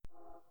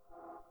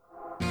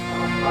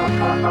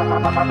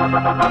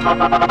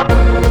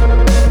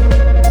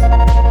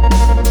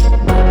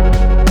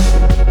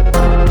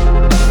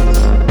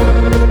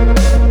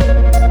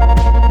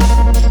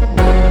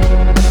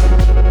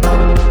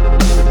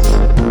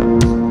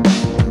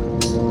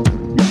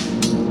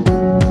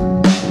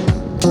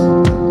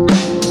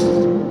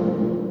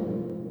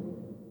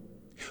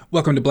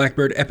Welcome to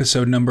Blackbird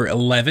episode number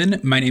 11.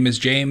 My name is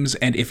James,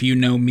 and if you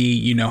know me,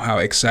 you know how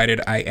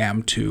excited I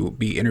am to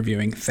be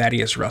interviewing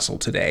Thaddeus Russell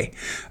today.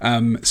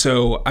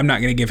 So I'm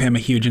not going to give him a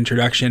huge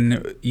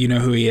introduction. You know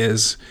who he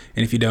is,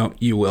 and if you don't,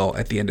 you will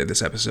at the end of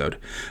this episode.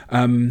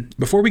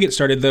 Before we get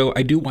started, though,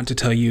 I do want to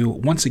tell you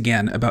once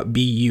again about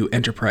BU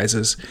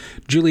Enterprises.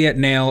 Juliet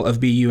Nail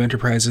of BU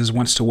Enterprises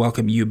wants to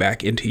welcome you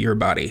back into your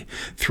body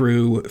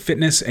through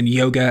fitness and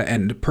yoga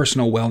and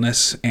personal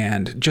wellness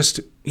and just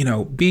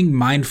being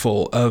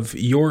mindful of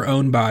your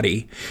own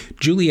body.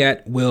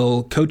 Juliet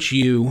can coach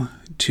you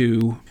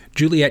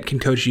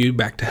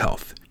back to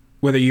health.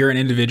 Whether you're an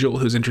individual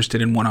who's interested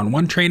in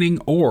one-on-one training,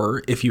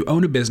 or if you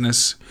own a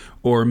business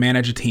or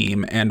manage a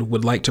team and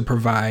would like to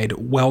provide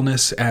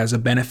wellness as a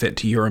benefit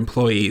to your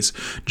employees,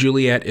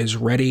 Juliet is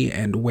ready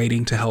and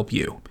waiting to help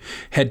you.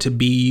 Head to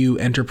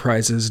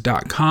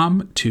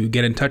buenterprises.com to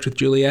get in touch with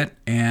Juliet,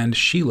 and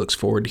she looks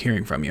forward to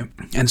hearing from you.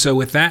 And so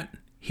with that,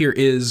 here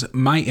is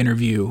my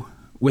interview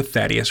with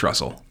Thaddeus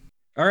Russell.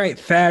 All right,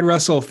 Thad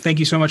Russell, thank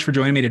you so much for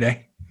joining me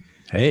today.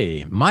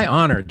 Hey, my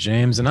honor,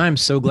 James, and I'm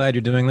so glad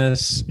you're doing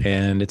this.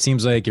 And it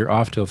seems like you're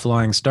off to a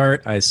flying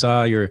start. I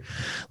saw your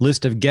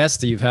list of guests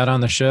that you've had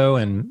on the show,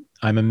 and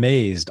I'm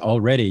amazed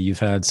already. You've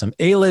had some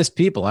A-list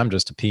people. I'm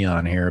just a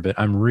peon here, but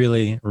I'm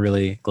really,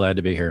 really glad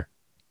to be here.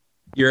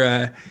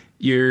 Your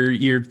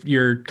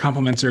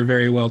compliments are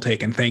very well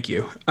taken. Thank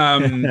you.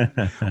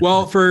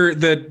 Well, for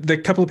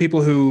the couple of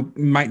people who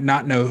might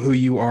not know who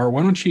you are,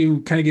 why don't you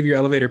kind of give your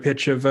elevator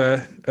pitch of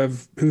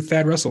who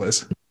Thad Russell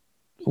is?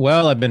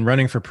 Well, I've been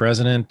running for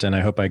president, and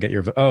I hope I get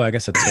your. I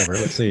guess it's over.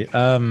 Let's see.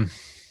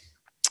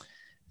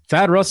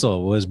 Thad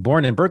Russell was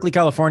born in Berkeley,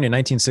 California, in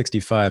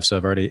 1965. So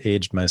I've already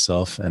aged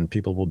myself, and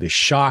people will be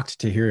shocked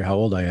to hear how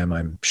old I am,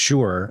 I'm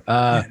sure.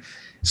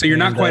 So you're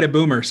not quite a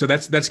boomer, so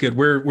that's good.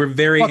 We're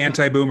very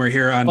anti-boomer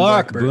here on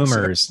Fuck Blackbird,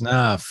 boomers. So.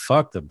 Nah,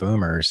 fuck the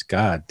boomers.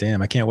 God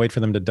damn, I can't wait for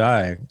them to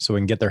die so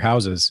we can get their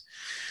houses.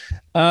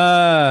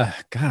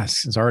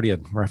 Gosh,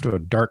 we're off to a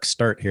dark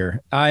start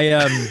here.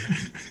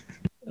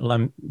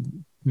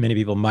 Many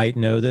people might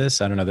know this.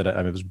 I don't know that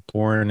I was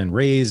born and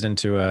raised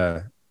into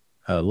a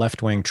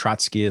left-wing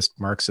Trotskyist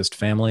Marxist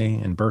family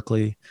in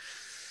Berkeley,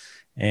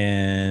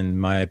 and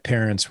my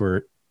parents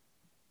were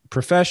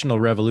professional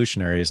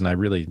revolutionaries, and I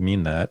really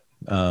mean that.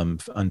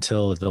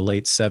 Until the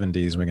late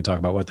 70s. We can talk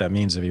about what that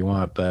means if you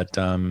want. But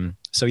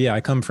so yeah,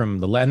 I come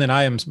from and then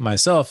I am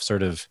myself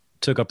sort of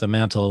took up the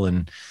mantle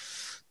and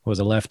was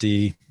a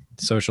lefty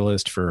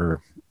socialist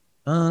for,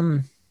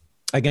 again,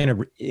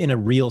 in a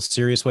real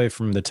serious way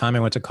from the time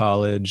I went to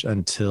college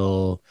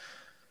until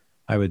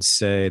I would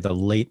say the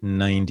late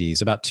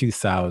 90s, about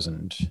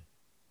 2000. So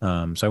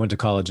I went to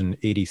college in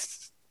I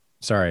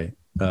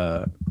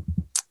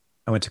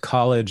went to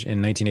college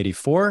in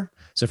 1984.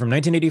 So from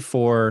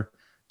 1984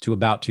 to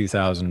about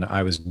 2000,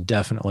 I was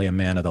definitely a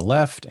man of the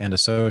left and a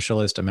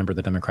socialist, a member of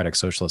the Democratic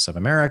Socialists of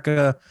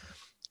America,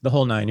 the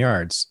whole nine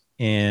yards.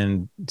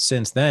 And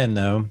since then,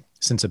 though,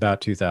 since about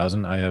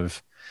 2000, I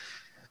have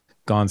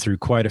gone through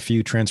quite a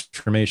few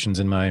transformations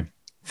in my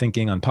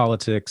thinking on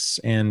politics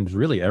and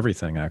really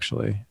everything,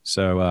 actually.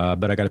 So,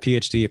 but I got a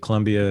PhD at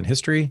Columbia in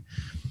history,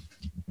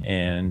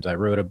 and I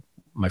wrote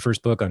my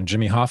first book on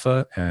Jimmy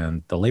Hoffa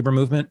and the labor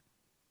movement.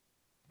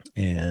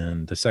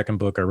 And the second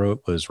book I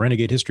wrote was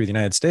Renegade History of the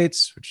United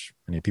States, which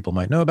many people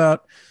might know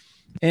about.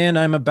 And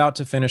I'm about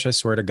to finish, I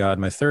swear to God,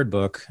 my third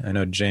book. I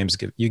know, James,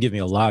 you give me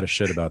a lot of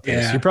shit about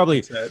this. Yeah, you're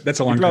probably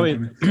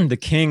the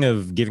king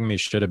of giving me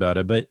shit about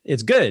it, but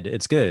it's good.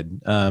 It's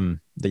good that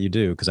you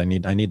do, because I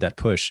need that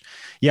push.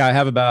 Yeah, I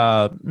have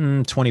about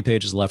 20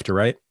 pages left to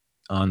write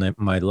on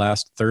my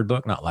third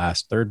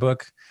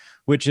book,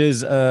 which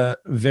is a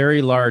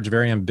very large,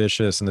 very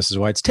ambitious, and this is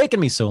why it's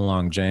taken me so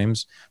long,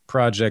 James,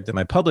 project that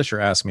my publisher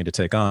asked me to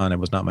take on. It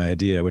was not my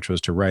idea, which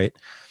was to write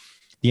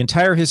the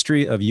entire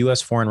history of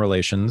U.S. foreign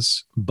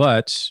relations,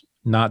 but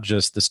not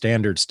just the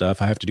standard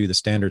stuff. I have to do the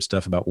standard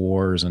stuff about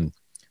wars and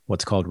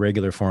what's called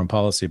regular foreign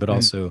policy, but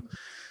also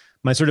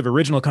my sort of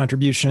original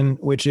contribution,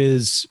 which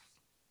is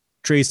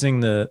tracing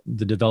the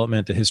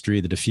development, the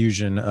history, the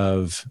diffusion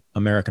of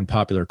American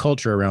popular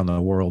culture around the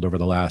world over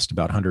the last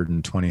about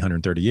 120,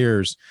 130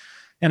 years.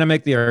 And I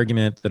make the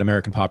argument that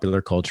American popular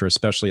culture,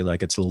 especially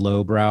like its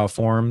lowbrow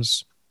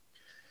forms,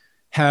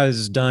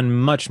 has done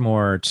much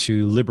more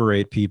to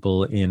liberate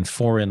people in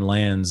foreign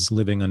lands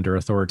living under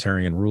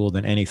authoritarian rule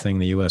than anything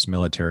the U.S.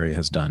 military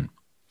has done.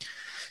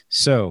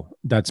 So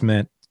that's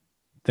meant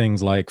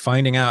things like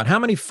finding out how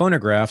many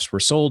phonographs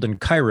were sold in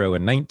Cairo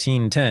in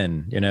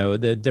 1910. You know,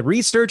 the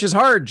research is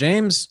hard,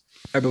 James.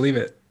 I believe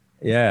it.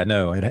 Yeah,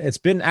 no, it's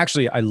been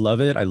actually, I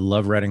love it. I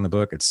love writing the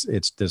book.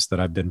 It's just that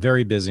I've been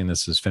very busy, and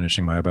this is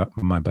finishing my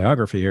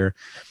biography here.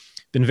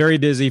 been very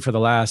busy for the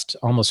last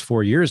almost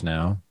 4 years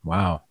now.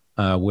 Wow.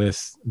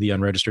 With the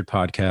Unregistered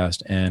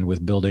podcast and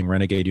with building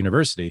Renegade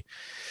University.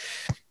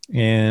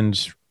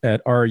 And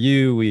at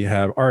RU,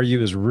 RU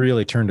has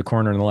really turned a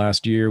corner in the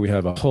last year. We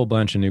have a whole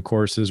bunch of new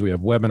courses. We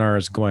have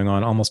webinars going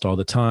on almost all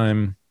the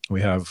time.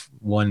 We have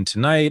one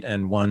tonight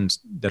and one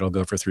that'll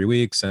go for 3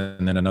 weeks,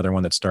 and then another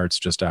one that starts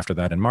just after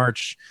that in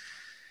March.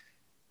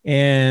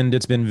 And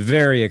it's been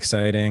very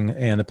exciting.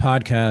 And the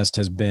podcast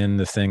has been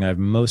the thing I'm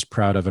most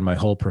proud of in my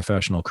whole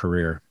professional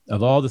career.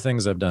 Of all the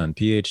things I've done,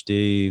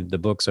 PhD, the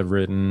books I've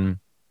written,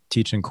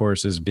 teaching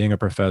courses, being a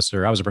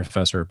professor. I was a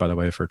professor, by the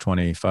way, for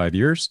 25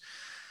 years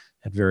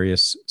at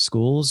various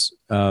schools.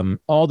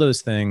 All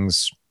those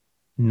things,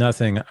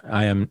 nothing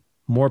I am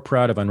more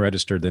proud of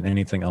Unregistered than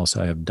anything else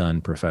I have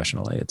done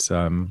professionally. It's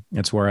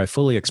where I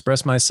fully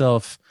express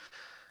myself,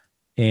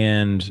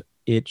 and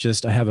I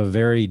have a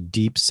very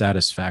deep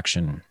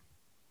satisfaction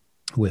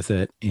with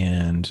it,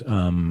 and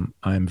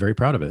I'm very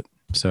proud of it.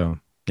 So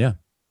yeah,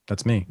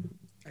 that's me.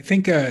 I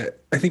think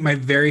my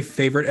very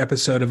favorite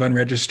episode of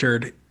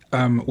Unregistered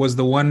was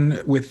the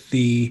one with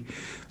the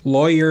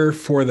lawyer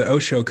for the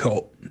Osho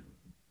cult.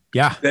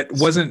 Yeah, that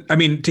wasn't. I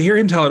mean, to hear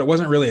him tell it, it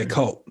wasn't really a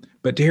cult,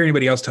 but to hear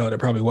anybody else tell it, it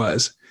probably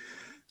was.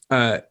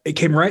 It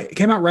came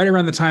out right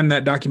around the time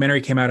that documentary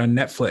came out on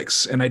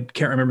Netflix, and I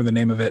can't remember the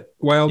name of it.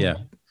 Wild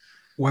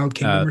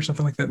Kingdom or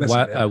something like that. That's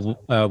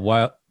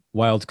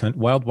Wild Country.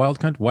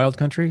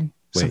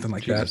 Something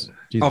like Jesus, that.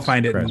 Jesus I'll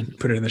find it Christ. and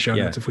put it in the show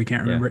notes if we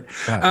can't remember it.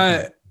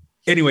 God.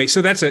 Anyway,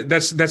 so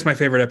that's my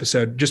favorite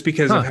episode, just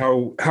because of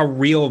how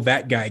real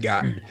that guy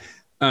got.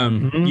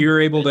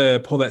 You're able to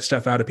pull that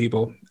stuff out of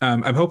people.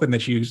 I'm hoping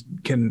that you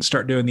can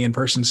start doing the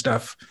in-person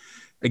stuff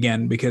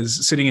again,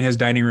 because sitting in his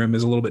dining room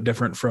is a little bit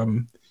different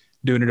from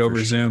doing it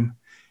over Zoom.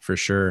 For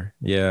sure.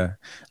 Yeah.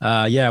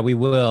 We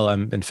will.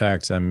 In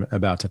fact, I'm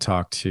about to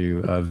talk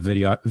to a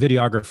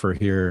videographer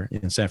here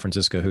in San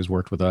Francisco who's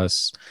worked with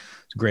us.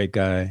 He's a great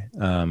guy,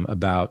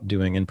 about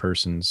doing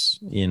in-persons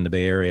in the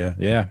Bay Area.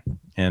 Yeah.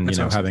 And, that's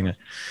awesome.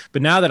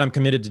 But now that I'm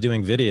committed to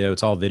doing video,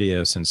 it's all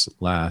video since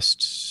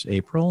last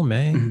April,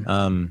 May.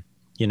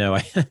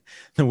 Mm-hmm.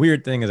 The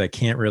weird thing is I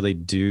can't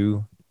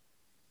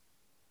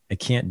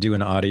do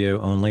an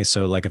audio only.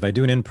 So like if I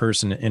do an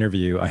in-person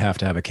interview, I have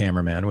to have a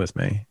cameraman with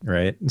me.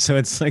 Right. So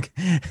it's like,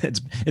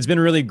 it's been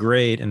really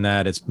great in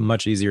that it's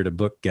much easier to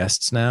book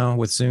guests now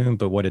with Zoom.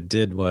 But what it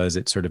did was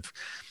it sort of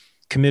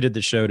committed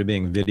the show to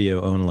being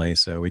video only.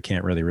 So we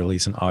can't really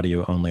release an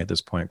audio only at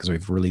this point, because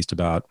we've released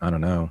about, I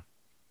don't know,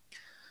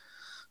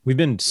 we've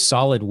been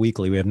solid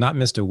weekly. We have not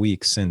missed a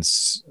week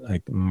since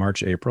like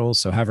March, April.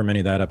 So however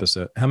many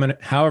episodes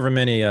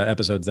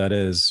that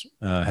is,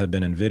 have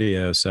been in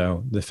video.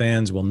 So the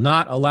fans will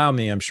not allow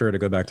me, I'm sure, to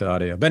go back to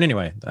audio. But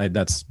anyway,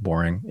 that's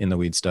boring in the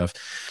weed stuff.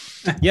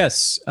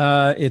 Yes.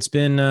 It's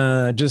been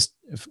just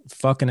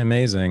fucking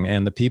amazing.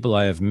 And the people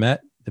I have met,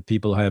 the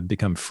people I have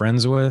become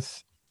friends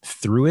with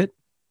through it,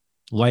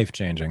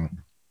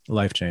 life-changing.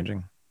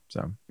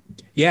 So.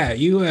 Yeah,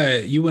 you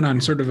went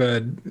on sort of a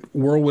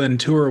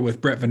whirlwind tour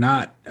with Brett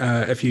Veinotte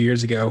a few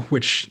years ago,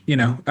 which,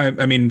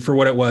 I mean, for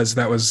what it was,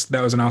 that was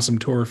an awesome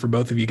tour for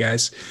both of you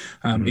guys,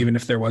 even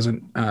if there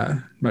wasn't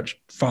much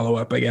follow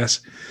up, I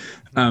guess.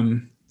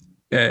 And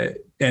I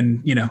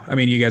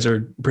mean, you guys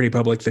are pretty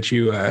public that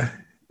you.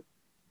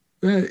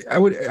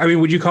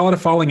 Would you call it a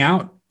falling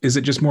out? Is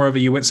it just more of a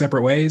you went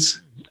separate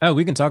ways? Oh,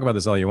 we can talk about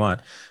this all you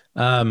want.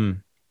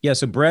 Yeah.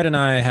 So Brett and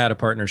I had a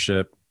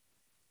partnership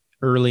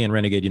early in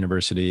Renegade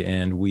University,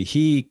 and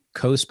he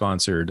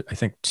co-sponsored, I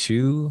think,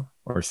 2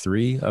 or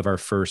 3 of our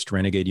first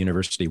Renegade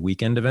University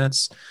weekend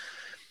events,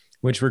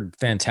 which were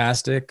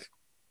fantastic.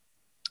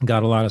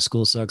 Got a lot of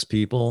School Sucks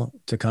people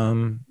to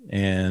come,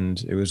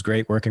 and it was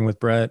great working with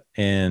Brett.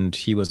 And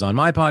he was on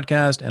my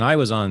podcast, and I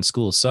was on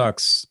School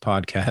Sucks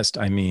podcast.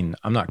 I mean,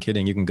 I'm not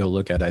kidding. You can go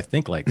look at it, I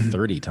think like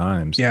 30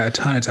 times. Yeah, a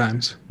ton of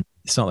times.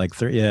 It's not like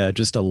 30. Yeah,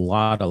 just a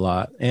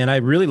lot. And I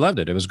really loved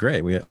it. It was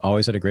great. We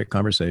always had a great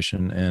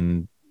conversation,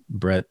 and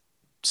Brett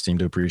seemed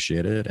to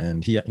appreciate it.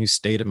 And he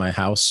stayed at my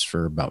house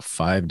for about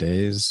 5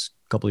 days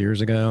a couple of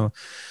years ago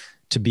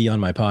to be on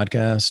my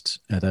podcast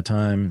at that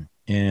time.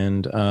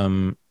 And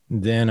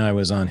then I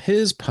was on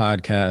his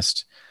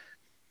podcast,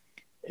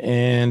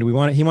 and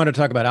he wanted to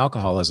talk about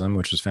alcoholism,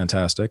 which was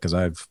fantastic, because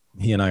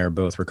he and I are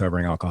both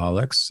recovering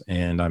alcoholics,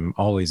 and I'm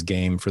always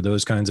game for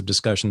those kinds of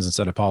discussions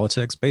instead of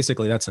politics.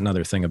 Basically, that's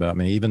another thing about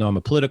me. Even though I'm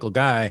a political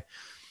guy,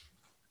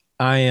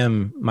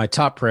 my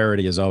top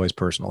priority is always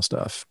personal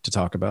stuff to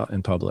talk about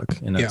in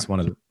public. And that's one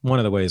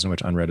of the ways in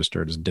which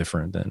Unregistered is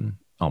different than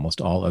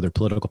almost all other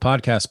political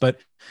podcasts. But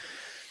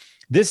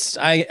this,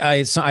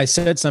 I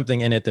said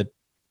something in it that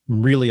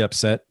really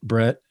upset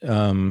Brett. I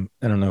don't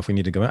know if we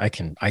need to go. I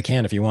can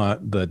if you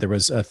want, but there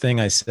was a thing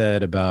I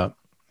said about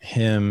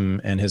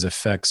him and his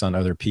effects on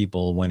other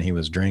people when he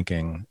was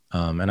drinking.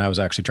 And I was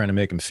actually trying to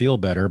make him feel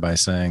better by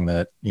saying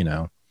that,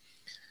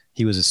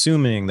 he was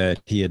assuming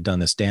that he had done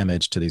this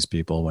damage to these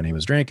people when he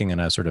was drinking.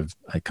 And I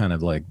kind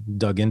of like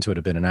dug into it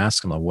a bit and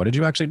asked him, like, what did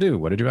you actually do?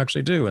 What did you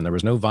actually do? And there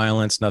was no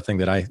violence, nothing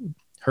that I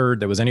heard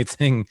that was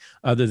anything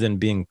other than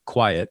being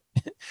quiet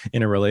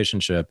in a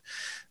relationship.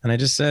 And I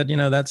just said,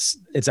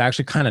 it's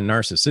actually kind of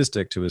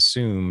narcissistic to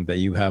assume that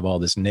you have all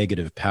this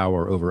negative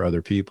power over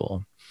other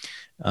people.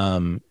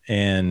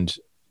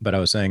 But I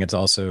was saying it's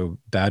also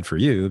bad for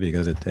you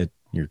because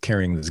you're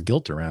carrying this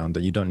guilt around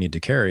that you don't need to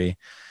carry,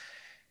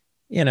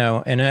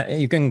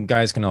 and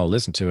guys can all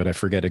listen to it. I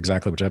forget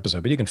exactly which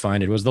episode, but you can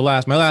find it. It was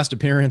my last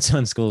appearance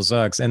on School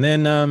Sucks. And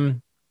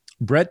then,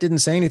 Brett didn't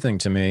say anything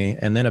to me.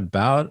 And then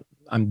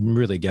I'm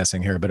really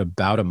guessing here, but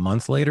about a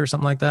month later,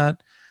 something like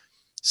that,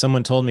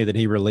 someone told me that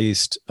he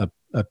released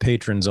a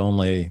patrons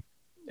only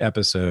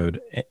episode,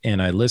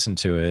 and I listened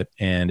to it,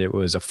 and it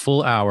was a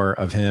full hour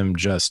of him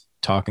just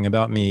talking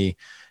about me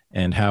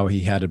and how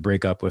he had to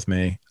break up with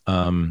me.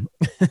 And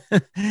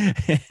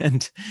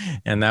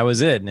that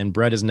was it. And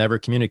Brett has never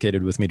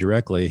communicated with me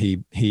directly.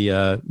 He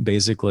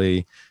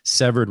basically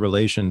severed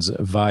relations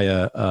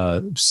via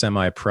a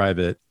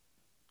semi-private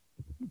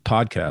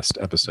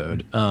podcast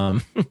episode.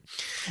 And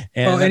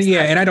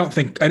I don't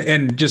think,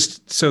 and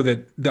just so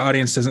that the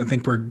audience doesn't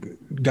think we're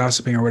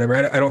gossiping or whatever,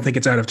 I don't think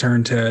it's out of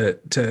turn to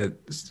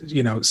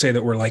say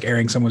that we're like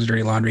airing someone's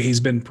dirty laundry. He's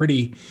been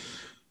pretty,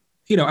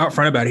 out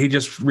front about it. He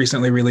just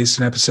recently released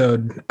an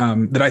episode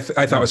that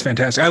I thought was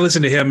fantastic. I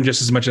listened to him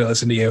just as much as I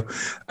listened to you.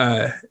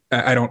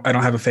 I don't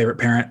have a favorite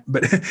parent,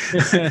 but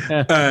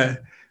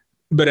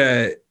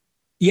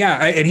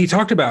and he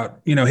talked about,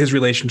 his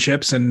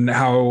relationships and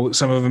how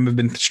some of them have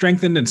been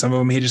strengthened and some of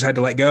them he just had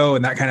to let go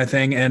and that kind of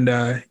thing. And,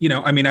 I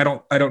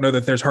don't know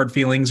that there's hard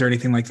feelings or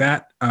anything like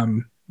that.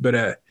 So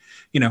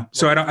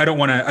I don't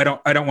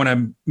want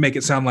to make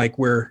it sound like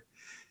we're,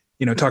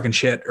 talking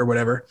shit or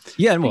whatever.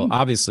 Yeah. And well,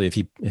 obviously if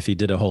he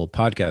did a whole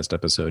podcast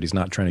episode, he's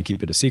not trying to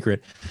keep it a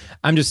secret.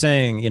 I'm just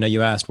saying,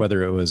 you asked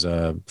whether it was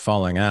a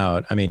falling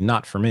out. I mean,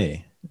 not for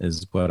me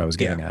is what I was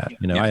getting at.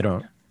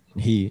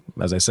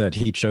 As I said,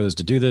 he chose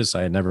to do this.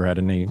 I had never had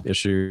any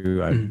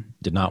issue. I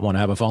did not want to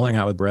have a falling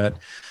out with Brett,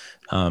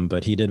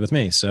 but he did with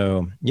me.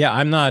 So yeah,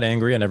 I'm not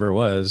angry. I never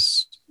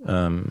was,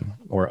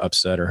 or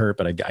upset or hurt,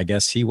 but I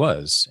guess he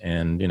was.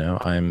 And,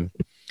 I'm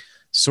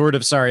sort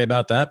of sorry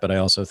about that, but I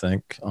also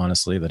think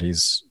honestly that he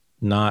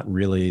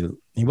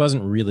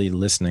wasn't really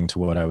listening to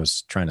what I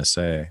was trying to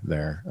say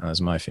there,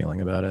 is my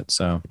feeling about it.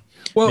 So,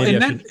 well,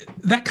 and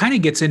that kind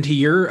of gets into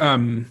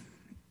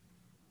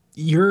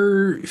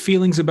your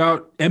feelings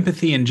about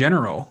empathy in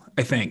general,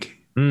 I think.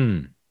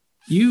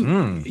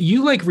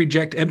 You like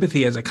reject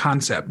empathy as a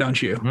concept,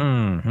 don't you?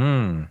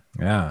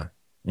 Yeah.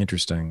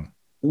 Interesting.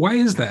 Why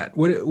is that?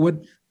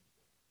 What?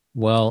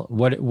 Well,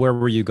 where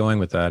were you going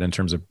with that in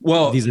terms of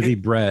vis-a-vis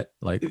Brett?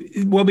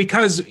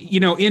 Because,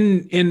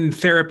 in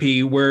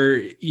therapy where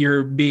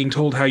you're being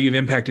told how you've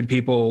impacted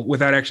people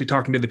without actually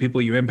talking to the people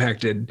you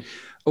impacted,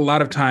 a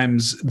lot of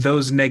times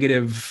those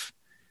negative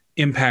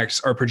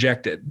impacts are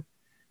projected.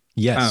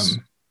 Yes.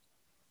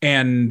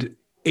 And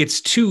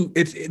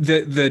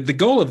the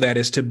goal of that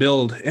is to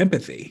build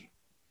empathy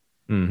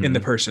in the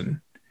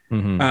person.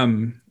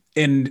 And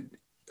in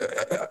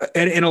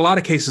a lot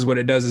of cases, what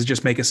it does is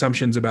just make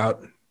assumptions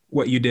about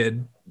what you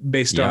did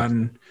based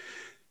on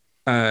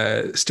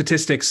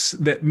statistics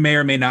that may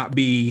or may not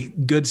be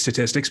good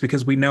statistics,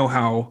 because we know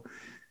how,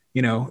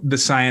 the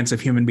science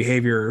of human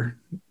behavior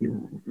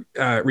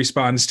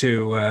responds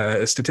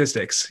to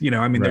statistics.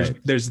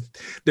 There's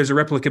a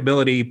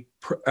replicability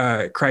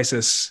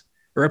crisis,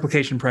 a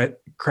replication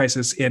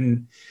crisis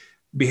in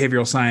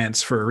behavioral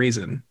science for a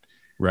reason.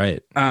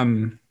 Right.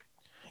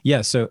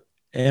 Yeah. So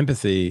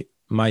empathy,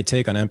 my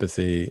take on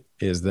empathy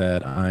is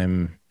that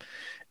I'm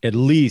at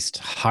least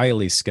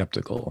highly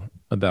skeptical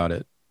about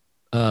it.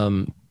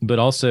 But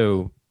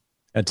also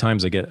at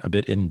times I get a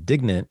bit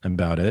indignant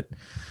about it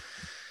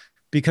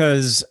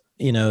because,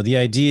 the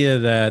idea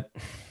that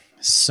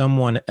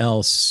someone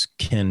else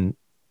can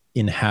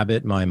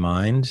inhabit my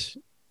mind,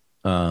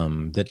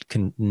 that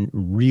can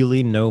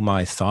really know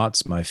my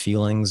thoughts, my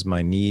feelings,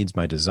 my needs,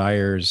 my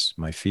desires,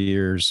 my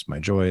fears, my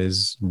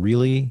joys,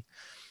 really,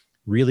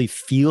 really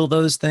feel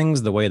those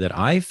things the way that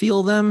I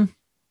feel them.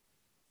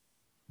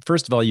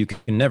 First of all, you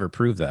can never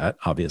prove that,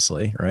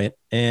 obviously, right?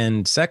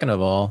 And second of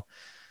all,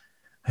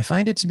 I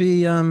find it to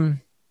be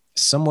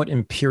somewhat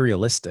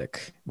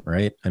imperialistic,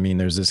 right? I mean,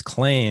 there's this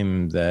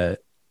claim that,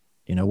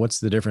 what's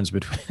the difference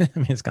between,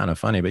 it's kind of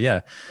funny, but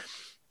yeah,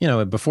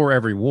 before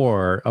every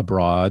war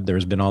abroad,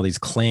 there's been all these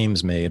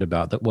claims made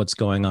about what's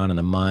going on in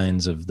the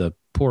minds of the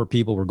poor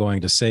people we're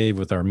going to save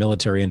with our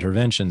military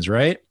interventions,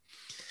 right?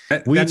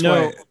 That's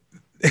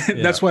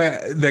why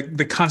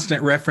the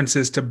constant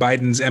references to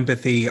Biden's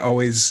empathy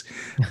always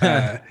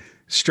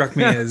struck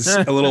me as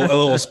a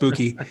little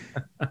spooky.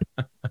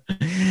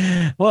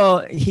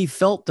 Well, he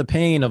felt the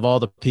pain of all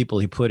the people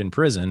he put in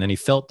prison, and he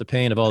felt the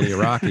pain of all the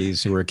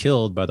Iraqis who were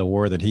killed by the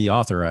war that he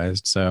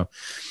authorized. So,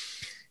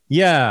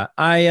 yeah,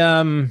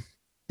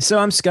 so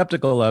I'm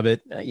skeptical of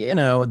it.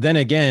 Then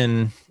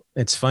again,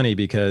 it's funny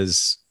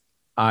because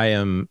I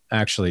am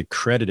actually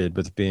credited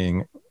with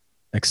being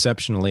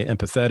exceptionally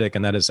empathetic,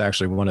 and that is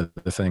actually one of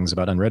the things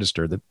about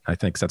Unregistered that I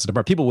think sets it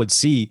apart. People would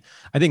see,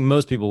 I think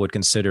most people would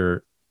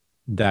consider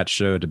that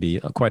show to be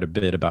quite a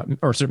bit about,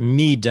 or sort of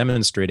me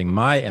demonstrating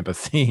my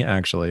empathy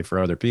actually for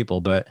other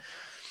people. But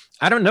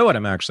I don't know what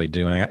I'm actually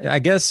doing. I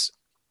guess,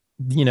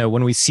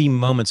 when we see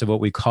moments of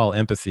what we call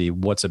empathy,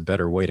 what's a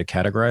better way to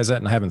categorize that?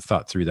 And I haven't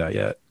thought through that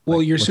yet. Well,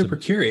 Like, you're super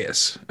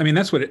curious. I mean,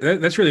 that's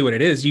really what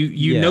it is.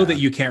 You know that yeah,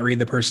 you can't read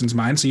the person's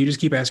mind, so you just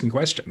keep asking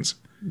questions.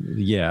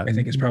 yeah. I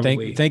think is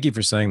probably Thank you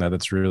for saying that.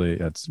 That's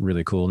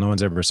really cool. No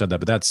one's ever said that,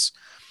 but that's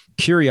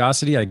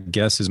curiosity, I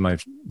guess,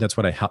 that's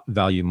what I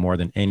value more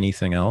than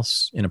anything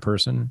else in a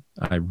person.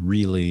 I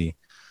really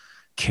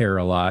care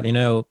a lot.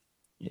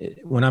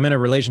 When I'm in a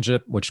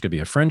relationship, which could be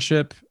a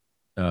friendship,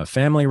 a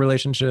family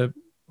relationship,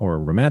 or a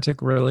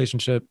romantic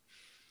relationship,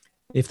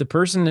 if the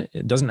person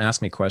doesn't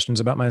ask me questions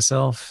about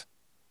myself,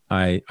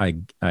 I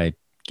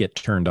get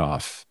turned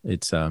off.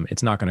 It's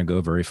not going to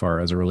go very far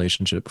as a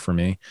relationship for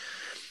me.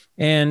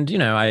 And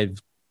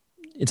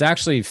it's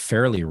actually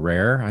fairly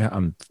rare.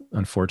 I'm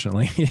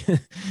unfortunately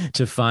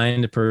to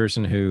find a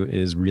person who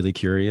is really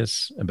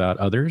curious about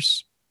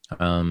others.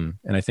 And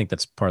I think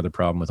that's part of the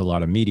problem with a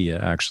lot of media.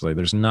 Actually,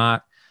 there's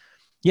not.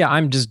 Yeah,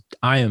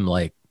 I am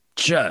like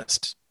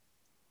just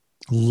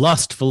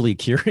lustfully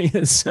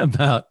curious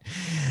about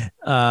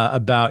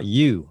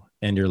you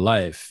and your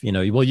life.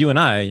 Well, you and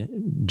I,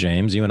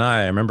 James,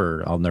 I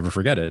remember, I'll never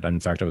forget it. In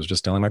fact, I was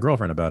just telling my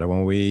girlfriend about it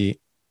when we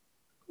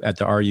at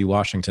the RU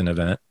Washington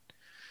event.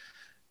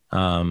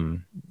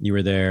 You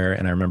were there,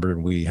 and I remember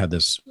we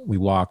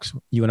walked,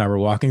 you and I were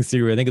walking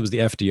through, I think it was the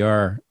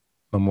FDR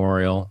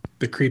Memorial.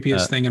 the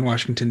creepiest thing in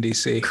Washington,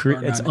 D.C.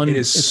 It is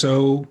It's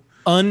so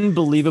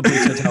unbelievably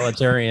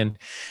totalitarian.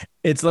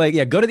 It's like,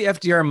 yeah, go to the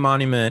FDR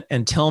monument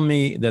and tell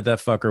me that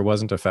fucker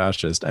wasn't a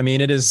fascist. I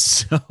mean, it is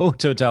so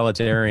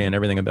totalitarian,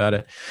 everything about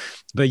it.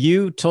 But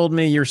you told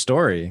me your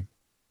story,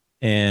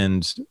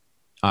 and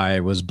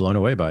I was blown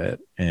away by it,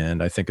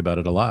 and I think about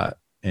it a lot.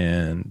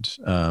 And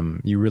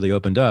you really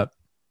opened up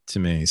to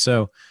me.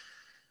 So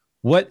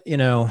what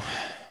do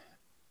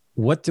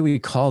we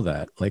call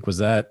that? Like, was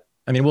that,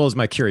 I mean, well, it was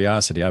my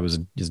curiosity. I was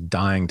just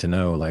dying to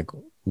know like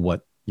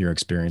what your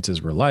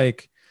experiences were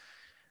like.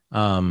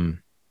 And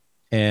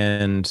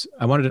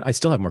I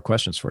still have more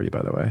questions for you,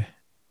 by the way,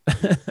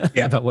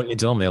 yeah. about what you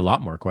told me, a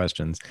lot more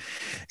questions.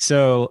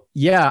 So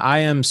yeah, I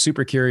am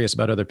super curious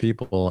about other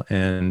people,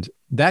 and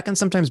that can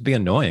sometimes be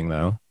annoying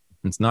though.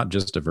 It's not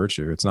just a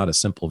virtue. It's not a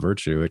simple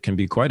virtue. It can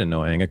be quite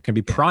annoying. It can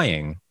be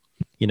prying.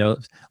 A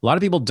lot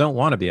of people don't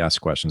want to be asked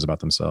questions about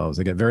themselves.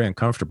 They get very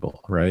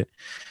uncomfortable, right?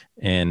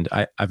 And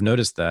I've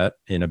noticed that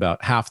in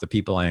about half the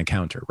people I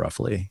encounter,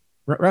 roughly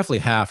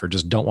half, or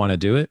just don't want to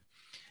do it.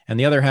 And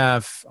the other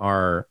half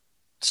are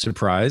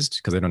surprised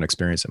because they don't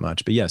experience it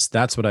much. But yes,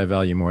 that's what I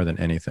value more than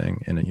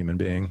anything in a human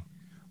being.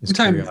 Is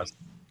curiosity.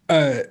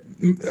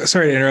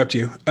 Sorry to interrupt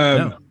you.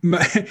 No.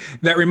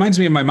 That reminds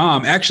me of my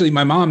mom. Actually,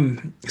 my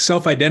mom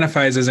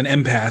self-identifies as an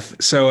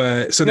empath. So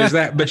there's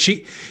that, but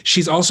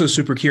she's also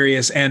super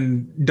curious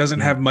and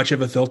doesn't have much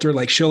of a filter.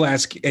 Like, she'll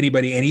ask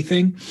anybody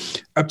anything,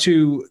 up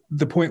to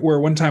the point where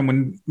one time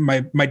when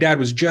my dad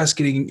was just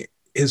getting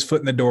his foot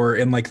in the door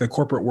in like the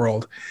corporate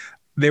world,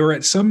 they were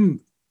at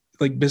some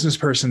like business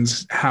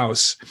person's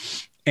house,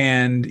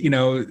 and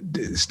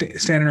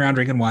standing around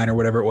drinking wine or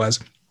whatever it was.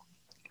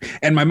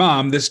 And my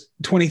mom, this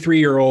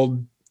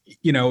 23-year-old,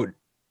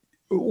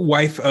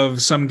 wife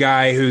of some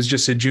guy who's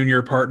just a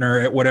junior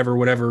partner at whatever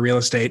real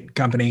estate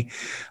company,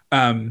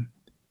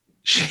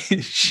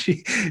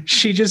 she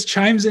just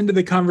chimes into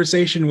the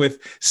conversation with,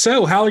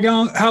 "So how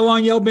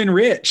long y'all been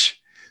rich?"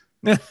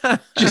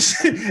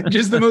 just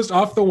the most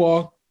off the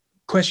wall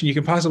question you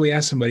can possibly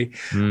ask somebody.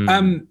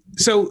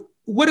 So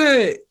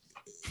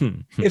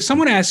if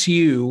someone asks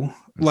you,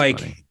 that's like,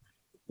 funny.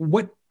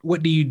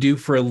 What do you do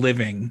for a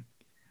living?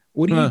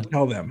 What do you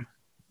tell them?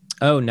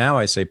 Oh, now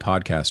I say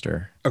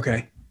podcaster.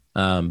 Okay.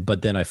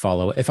 But then if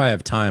I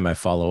have time, I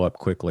follow up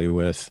quickly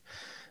with,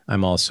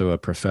 I'm also a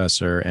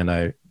professor and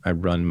I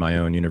run my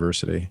own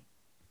university.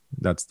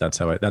 That's nice.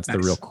 The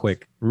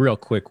real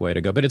quick way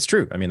to go. But it's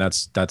true. I mean,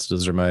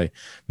 those are my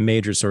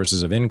major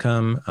sources of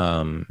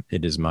income.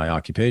 It is my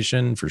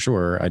occupation for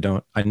sure. I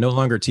no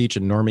longer teach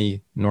at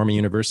normie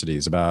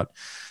universities. I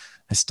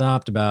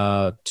stopped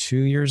about 2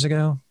 years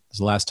ago. It was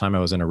the last time I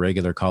was in a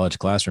regular college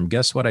classroom.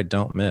 Guess what? I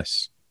don't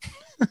miss.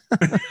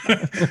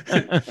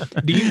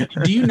 Do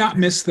you not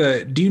miss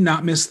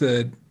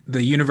the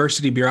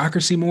university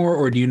bureaucracy more,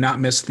 or do you not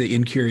miss the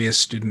incurious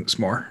students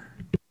more?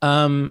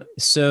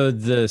 So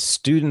the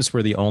students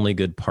were the only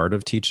good part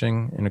of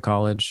teaching in a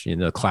college.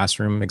 The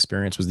classroom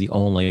experience was the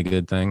only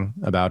good thing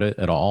about it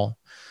at all.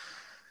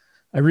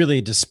 I really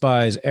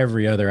despise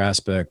every other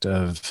aspect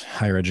of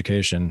higher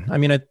education. I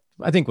mean,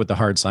 I think what the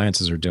hard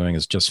sciences are doing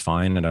is just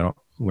fine, and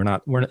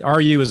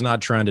RU is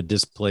not trying to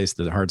displace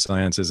the hard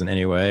sciences in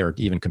any way or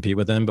even compete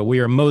with them, but we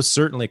are most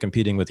certainly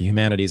competing with the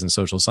humanities and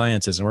social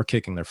sciences, and we're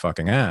kicking their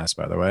fucking ass,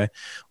 by the way.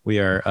 We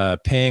are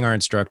paying our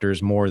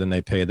instructors more than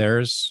they pay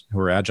theirs, who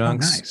are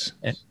adjuncts. Oh,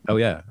 nice. Oh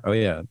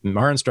yeah.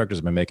 Our instructors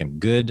have been making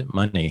good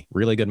money,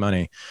 really good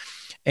money.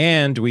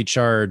 And we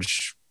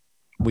charge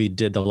we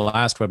did the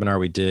last webinar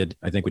we did,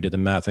 I think we did the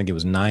math, I think it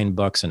was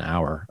 $9 an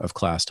hour of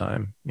class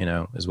time,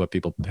 is what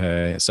people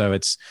pay. So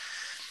it's,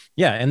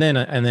 yeah. And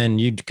then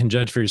you can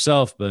judge for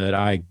yourself, but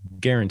I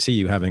guarantee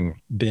you,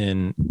 having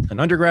been an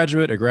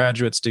undergraduate, a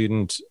graduate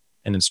student,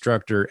 an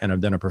instructor, and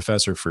I've been a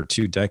professor for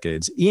 2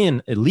 decades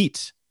in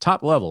elite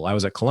top level. I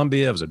was at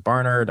Columbia, I was at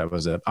Barnard, I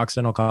was at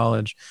Occidental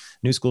College,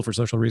 New School for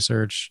Social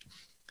Research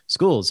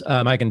schools.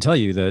 I can tell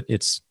you that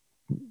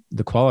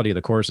the quality of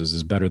the courses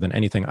is better than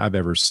anything I've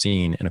ever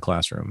seen in a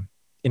classroom,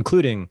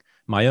 including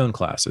my own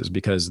classes,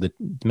 because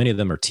many of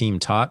them are team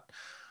taught.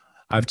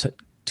 I've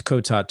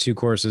co-taught 2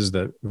 courses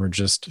that were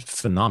just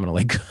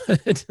phenomenally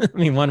good. I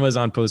mean, one was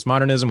on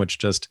postmodernism, which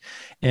just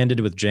ended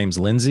with James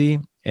Lindsay,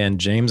 and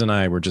James and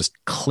I were just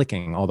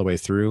clicking all the way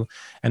through.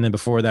 And then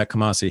before that,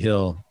 Kamasi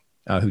Hill,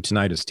 who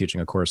tonight is teaching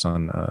a course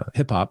on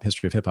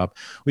history of hip hop.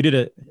 We did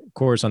a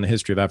course on the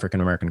history of African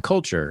American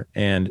culture,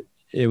 and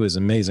it was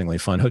amazingly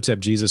fun. Hotep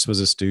Jesus was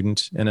a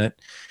student in it,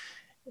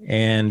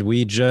 and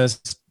we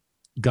just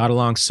got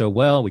along so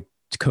well. We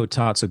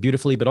co-taught so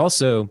beautifully, but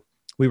also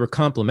we were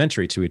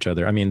complementary to each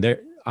other. I mean, there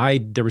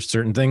were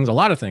certain things, a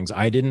lot of things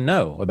I didn't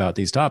know about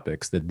these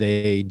topics that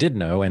they did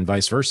know, and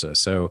vice versa.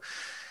 So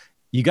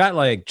you got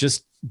like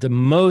just the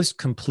most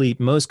complete,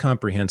 most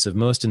comprehensive,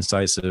 most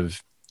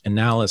incisive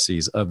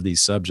analyses of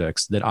these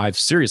subjects that I've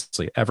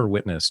seriously ever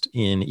witnessed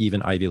in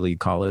even Ivy League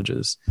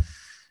colleges.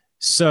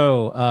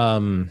 So,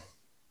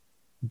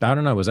 I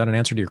don't know. Was that an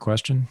answer to your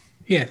question?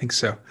 Yeah, I think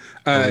so.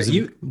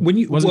 It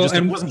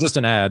wasn't just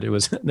an ad. It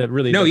was that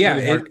really, no,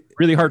 yeah,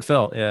 really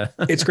heartfelt. Yeah,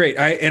 it's great.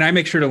 I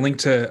make sure to link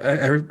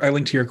to I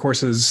link to your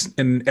courses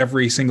in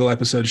every single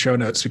episode show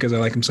notes because I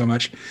like them so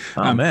much.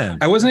 Oh man,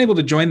 I wasn't able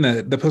to join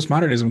the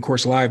postmodernism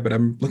course live, but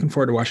I'm looking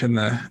forward to watching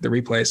the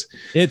replays.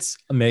 It's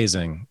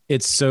amazing.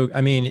 It's so.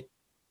 I mean,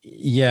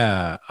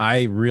 yeah,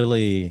 I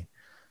really.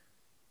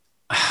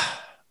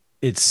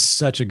 It's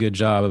such a good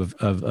job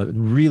of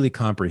really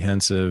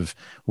comprehensive.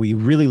 We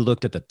really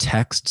looked at the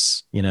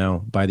texts,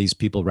 by these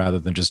people rather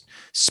than just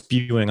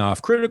spewing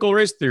off critical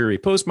race theory,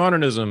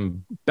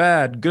 postmodernism,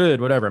 bad,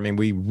 good, whatever. I mean,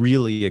 we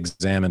really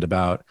examined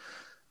about,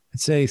 I'd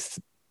say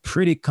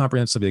pretty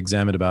comprehensively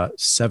examined about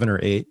 7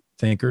 or 8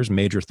 thinkers,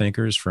 major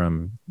thinkers,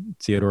 from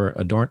Theodor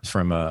Adorno,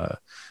 from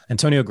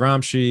Antonio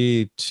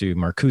Gramsci to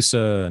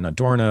Marcuse and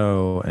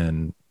Adorno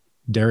and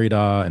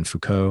Derrida and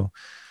Foucault.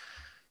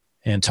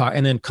 And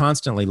then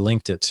constantly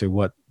linked it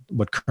to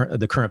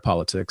the current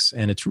politics.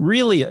 And it's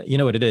really,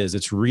 what it is?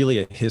 It's really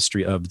a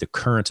history of the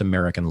current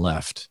American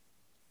left.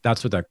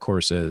 That's what that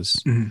course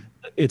is. Mm-hmm.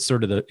 It's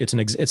sort of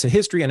it's a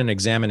history and an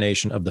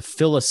examination of the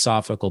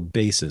philosophical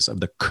basis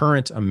of the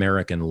current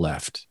American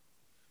left.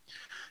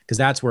 Because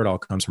that's where it all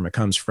comes from. It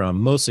comes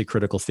from mostly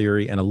critical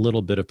theory and a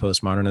little bit of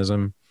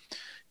postmodernism,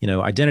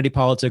 identity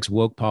politics,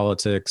 woke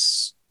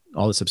politics,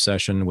 all this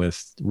obsession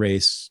with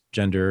race,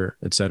 gender,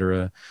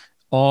 etc.,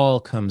 all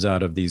comes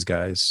out of these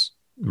guys,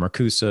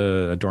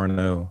 Marcuse,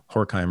 Adorno,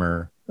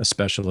 Horkheimer,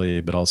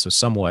 especially, but also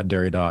somewhat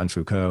Derrida and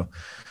Foucault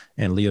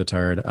and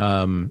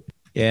Lyotard.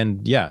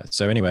 And yeah,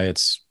 so anyway,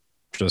 it's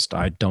just,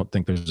 I don't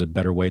think there's a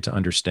better way to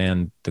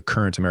understand the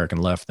current American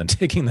left than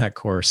taking that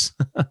course.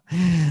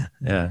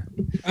 Yeah.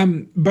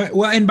 And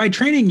by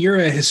training, you're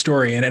a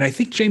historian, and I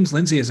think James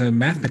Lindsay is a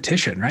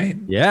mathematician, right?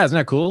 Yeah. Isn't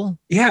that cool?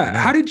 Yeah.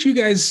 How did you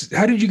guys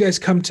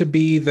come to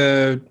be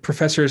the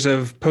professors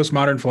of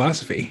postmodern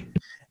philosophy?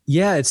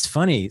 Yeah, it's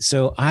funny.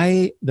 So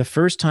the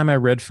first time I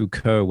read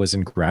Foucault was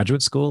in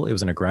graduate school. It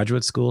was in a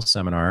graduate school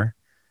seminar.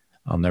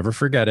 I'll never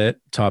forget it.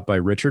 Taught by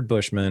Richard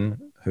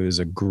Bushman, who's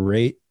a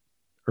great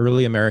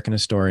early American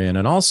historian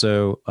and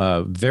also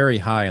very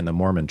high in the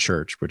Mormon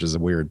Church, which is a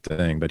weird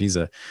thing. But he's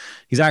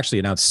actually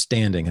an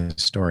outstanding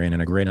historian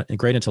and a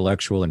great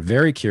intellectual and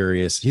very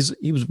curious.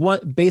 He was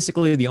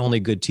basically the only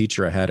good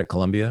teacher I had at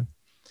Columbia.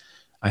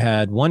 I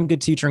had one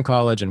good teacher in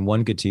college and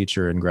one good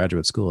teacher in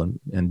graduate school,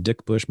 and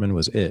Dick Bushman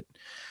was it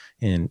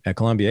at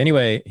Columbia.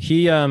 Anyway,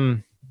 he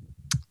had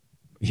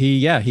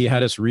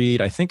us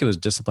read, I think it was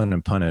Discipline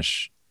and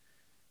Punish,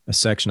 a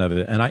section of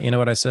it. And you know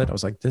what I said? I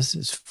was like, this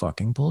is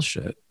fucking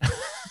bullshit.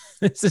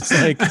 This is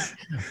like,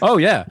 oh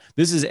yeah,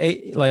 this is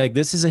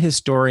a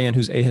historian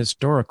who's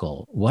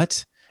ahistorical.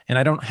 What? And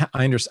I don't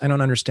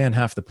understand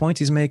half the points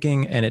he's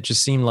making. And it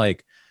just seemed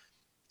like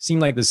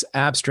this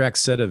abstract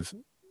set of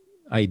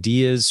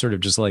ideas sort of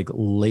just like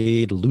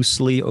laid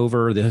loosely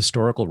over the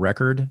historical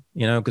record,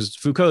 because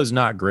Foucault is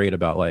not great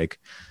about like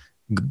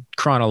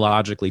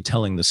chronologically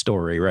telling the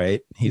story,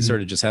 right? He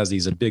sort of just has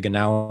these big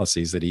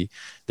analyses that he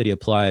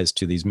applies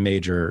to these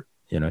major,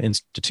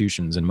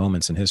 institutions and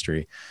moments in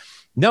history.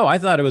 No, I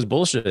thought it was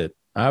bullshit.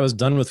 I was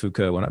done with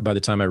Foucault by the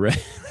time I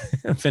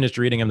finished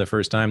reading him the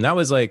first time. That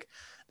would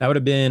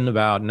have been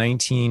about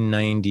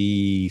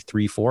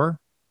 1993, 4.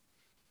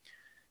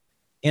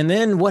 And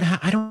then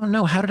I don't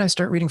know, how did I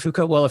start reading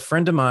Foucault? Well, a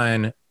friend of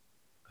mine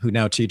who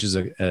now teaches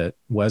at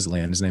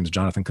Wesleyan, his name is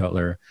Jonathan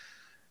Cutler,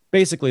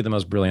 basically the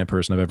most brilliant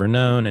person I've ever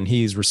known. And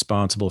he's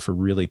responsible for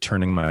really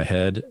turning my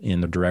head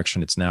in the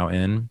direction it's now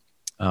in.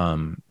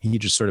 He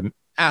just sort of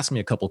asked me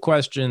a couple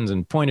questions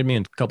and pointed me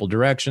in a couple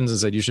directions and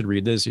said, you should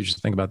read this, you should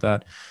think about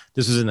that.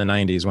 This was in the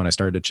 90s when I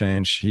started to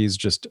change. He's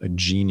just a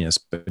genius,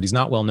 but he's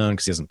not well known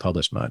because he hasn't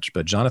published much.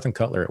 But Jonathan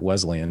Cutler at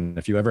Wesleyan,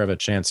 if you ever have a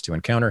chance to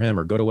encounter him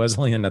or go to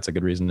Wesleyan, that's a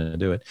good reason to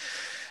do it.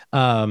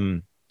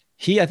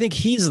 I think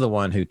he's the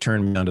one who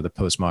turned me onto the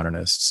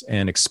postmodernists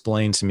and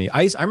explained to me.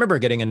 I remember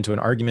getting into an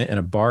argument in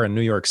a bar in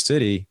New York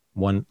City,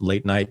 one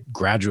late night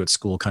graduate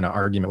school kind of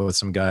argument with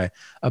some guy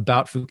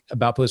about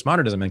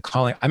postmodernism, and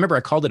I remember I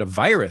called it a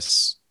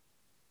virus.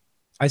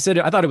 I said,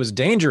 I thought it was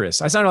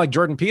dangerous. I sounded like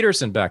Jordan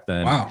Peterson back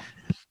then. Wow.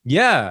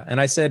 Yeah. And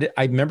I said,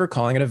 I remember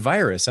calling it a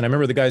virus. And I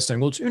remember the guy saying,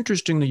 well, it's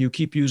interesting that you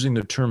keep using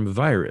the term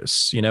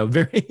virus,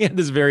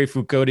 this very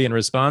Foucauldian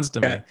response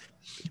to me.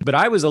 But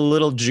I was a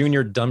little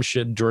junior dumb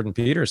shit Jordan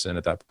Peterson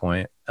at that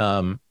point.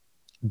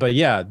 But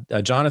yeah,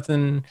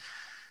 Jonathan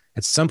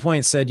at some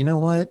point said, you know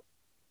what?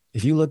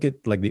 If you look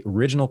at like the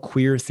original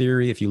queer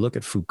theory, if you look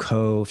at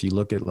Foucault, if you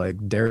look at like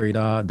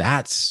Derrida,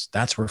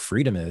 that's where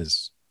freedom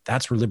is.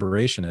 That's where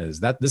liberation is.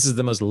 This is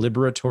the most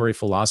liberatory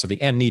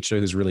philosophy. And Nietzsche,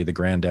 who's really the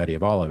granddaddy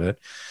of all of it.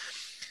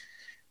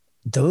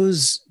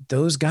 Those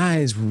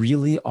guys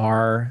really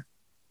are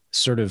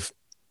sort of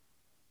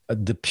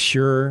the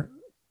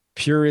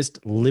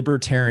purest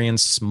libertarian,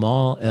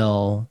 small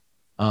L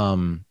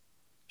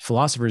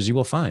philosophers you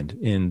will find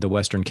in the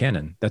Western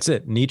canon. That's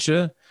it.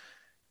 Nietzsche,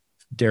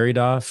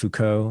 Derrida,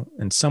 Foucault,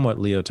 and somewhat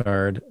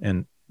Lyotard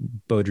and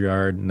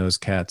Baudrillard and those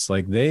cats.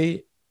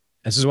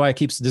 This is why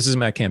this is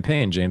my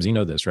campaign, James. You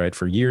know this, right?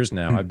 For years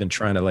now, I've been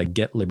trying to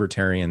get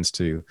libertarians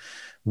to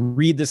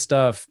read this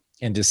stuff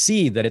and to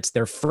see that it's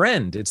their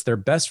friend, it's their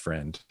best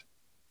friend.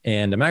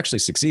 And I'm actually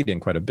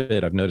succeeding quite a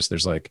bit. I've noticed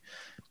there's at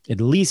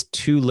least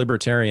 2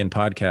 libertarian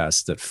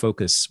podcasts that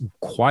focus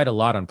quite a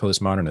lot on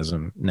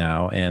postmodernism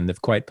now,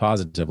 and quite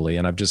positively.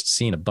 And I've just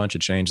seen a bunch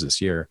of change this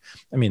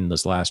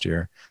last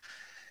year.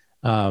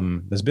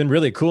 It's been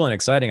really cool and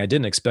exciting. I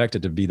didn't expect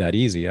it to be that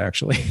easy,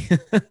 actually.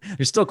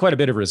 There's still quite a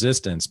bit of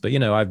resistance, but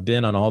I've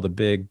been on all the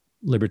big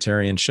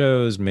libertarian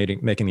shows,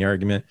 making the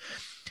argument.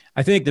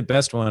 I think the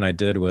best one I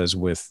did was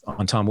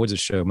on Tom Woods'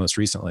 show most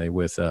recently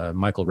with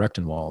Michael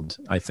Rechtenwald.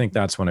 I think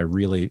that's when I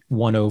really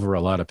won over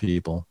a lot of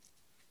people.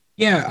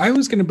 Yeah, I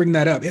was going to bring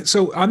that up.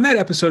 So on that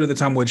episode of the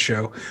Tom Woods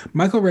Show,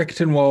 Michael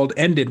Rechtenwald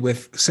ended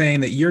with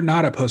saying that you're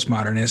not a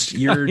postmodernist.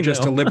 You're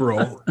just a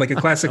liberal, like a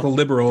classical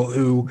liberal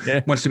who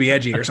wants to be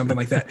edgy or something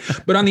like that.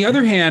 But on the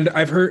other hand,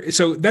 I've heard,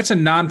 so that's a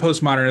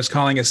non-postmodernist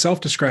calling a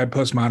self-described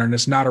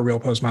postmodernist not a real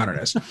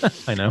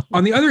postmodernist. I know.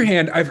 On the other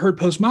hand, I've heard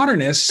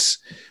postmodernists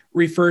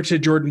refer to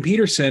Jordan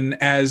Peterson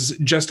as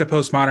just a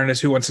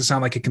postmodernist who wants to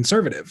sound like a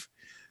conservative.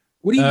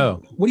 What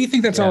do you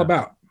think that's all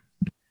about?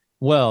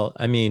 Well,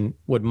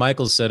 what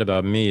Michael said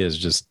about me is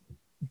just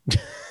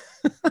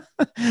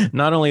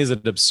not only is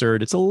it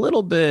absurd, it's a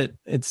little bit,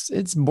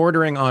 it's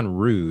bordering on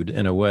rude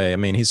in a way.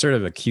 He's sort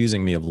of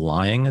accusing me of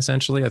lying,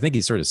 essentially. I think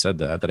he sort of said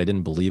that I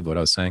didn't believe what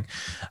I was saying.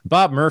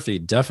 Bob Murphy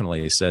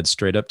definitely said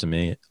straight up to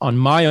me on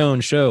my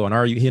own show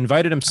on he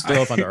invited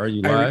himself onto Are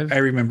You Live? I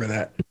remember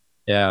that.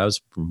 Yeah, it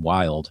was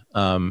wild.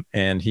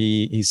 And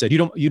he said,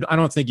 I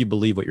don't think you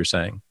believe what you're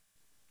saying.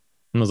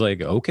 And I was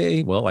like,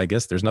 okay, well, I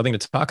guess there's nothing to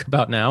talk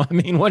about now. How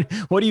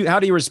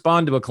do you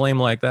respond to a claim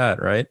like that,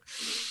 right?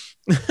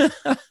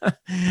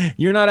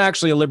 You're not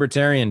actually a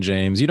libertarian,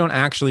 James. You don't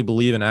actually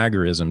believe in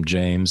agorism,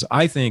 James.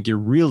 I think you're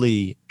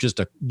really just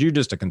a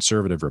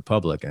conservative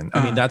Republican.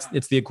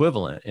 It's the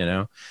equivalent,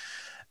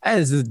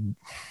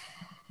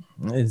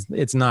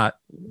 it's not,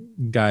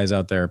 guys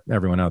out there,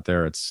 everyone out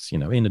there, it's,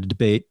 in a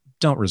debate,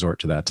 don't resort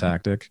to that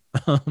tactic.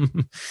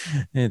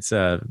 It's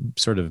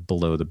sort of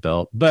below the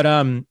belt. But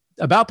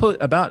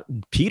about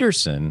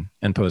Peterson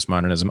and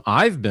postmodernism,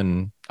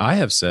 I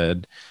have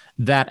said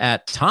that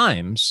at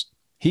times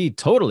he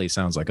totally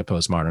sounds like a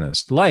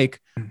postmodernist, like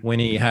when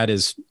he had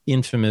his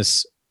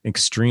infamous,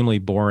 extremely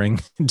boring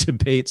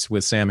debates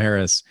with Sam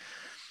Harris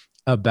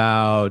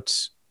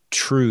about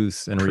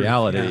truth and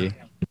reality.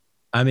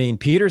 Yeah.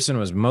 Peterson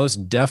was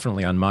most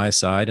definitely on my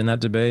side in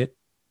that debate.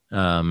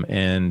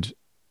 And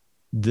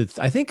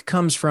I think it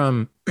comes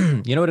from,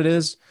 you know what it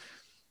is?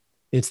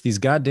 It's these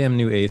goddamn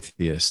new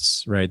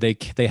atheists, right?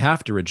 They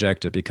have to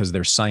reject it because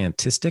they're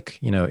scientistic.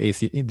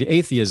 The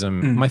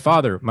atheism. My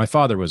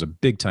father was a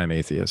big time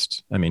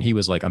atheist. He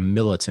was like a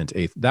militant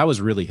atheist. That was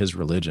really his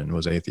religion,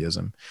 was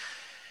atheism.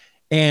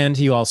 And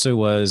he also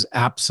was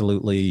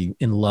absolutely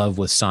in love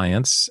with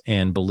science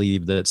and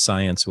believed that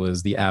science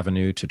was the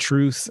avenue to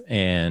truth,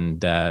 and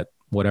that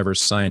whatever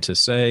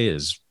scientists say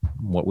is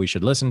what we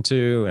should listen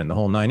to, and the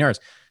whole 9 yards.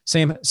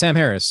 Sam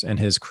Harris and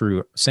his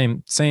crew,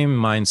 same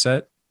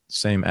mindset.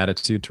 Same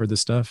attitude toward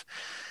this stuff.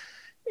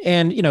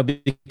 And,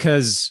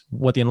 because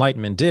what the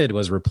Enlightenment did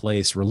was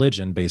replace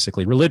religion,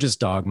 basically religious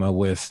dogma,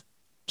 with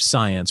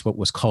science, what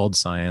was called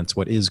science,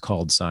 what is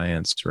called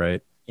science,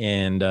 right?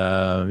 And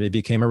it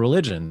became a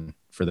religion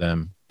for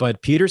them.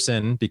 But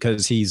Peterson,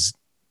 because he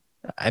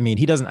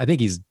doesn't, I think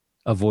he's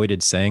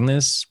avoided saying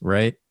this,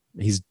 right?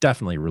 He's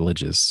definitely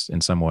religious in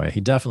some way. He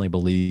definitely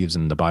believes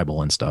in the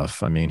Bible and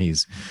stuff.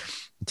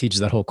 teaches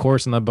that whole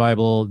course in the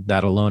Bible.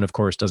 That alone, of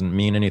course, doesn't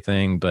mean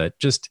anything, but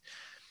just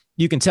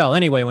you can tell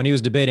anyway when he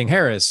was debating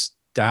Harris,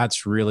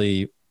 that's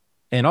really,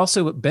 and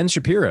also Ben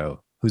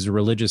Shapiro, who's a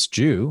religious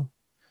Jew,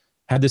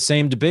 had the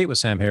same debate with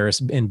Sam Harris.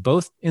 In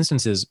both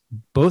instances,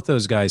 both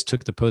those guys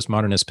took the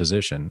postmodernist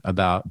position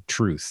about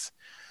truth,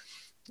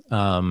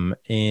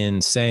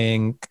 in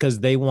saying, because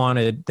they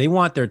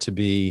want there to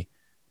be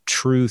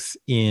truth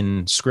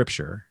in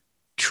scripture,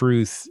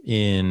 truth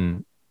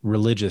in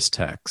religious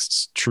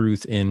texts,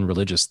 truth in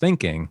religious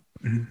thinking.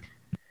 Mm-hmm.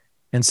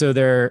 And so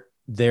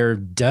they're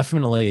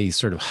definitely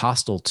sort of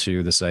hostile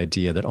to this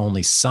idea that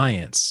only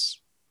science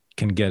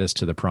can get us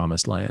to the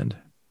promised land.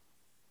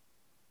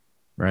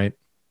 Right?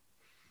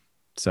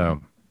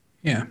 So,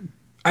 yeah.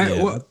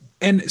 Well,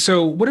 and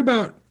so what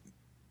about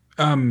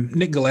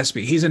Nick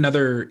Gillespie? He's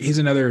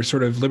another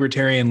sort of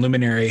libertarian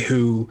luminary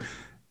who,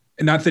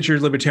 not that you're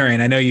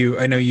libertarian. I know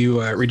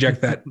you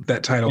reject that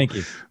title. Thank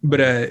you.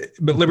 But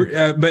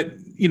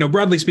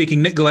broadly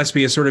speaking, Nick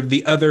Gillespie is sort of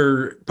the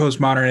other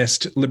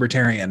postmodernist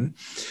libertarian.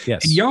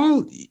 Yes.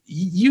 And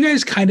you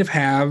guys kind of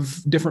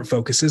have different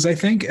focuses, I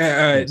think.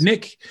 Yes.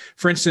 Nick,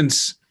 for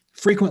instance,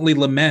 frequently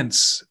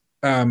laments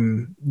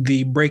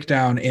the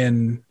breakdown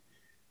in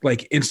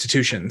like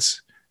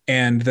institutions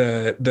and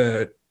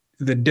the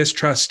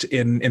distrust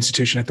in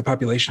institution at the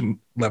population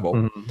level.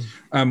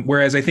 Mm-hmm.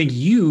 Whereas I think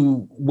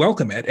you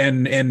welcome it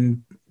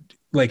and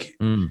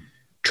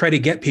try to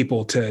get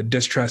people to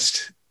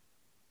distrust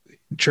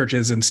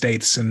churches and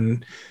states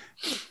and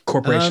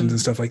corporations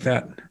and stuff like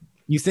that.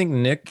 You think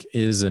Nick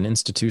is an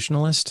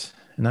institutionalist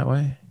in that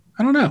way?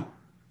 I don't know.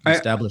 An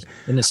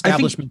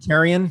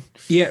establishmentarian?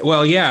 Yeah.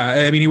 Well,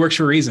 yeah. I mean, he works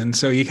for Reason,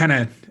 so it kind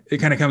of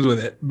comes with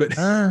it,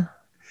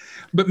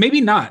 but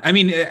maybe not. I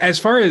mean, as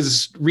far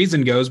as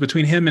Reason goes,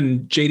 between him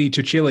and JD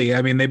Tuccille,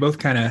 I mean, they both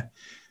kind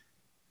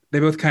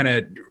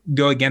of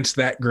go against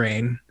that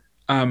grain.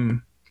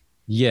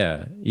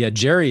 Yeah.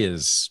 Jerry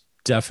is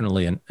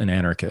definitely an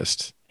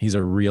anarchist. He's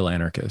a real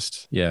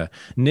anarchist. Yeah.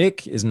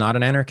 Nick is not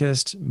an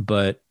anarchist,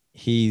 but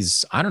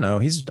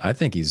I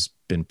think he's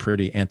been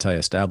pretty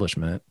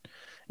anti-establishment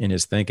in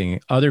his thinking.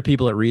 Other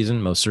people at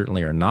Reason most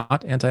certainly are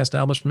not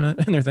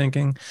anti-establishment in their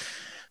thinking.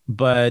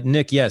 But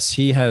Nick, yes,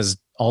 he has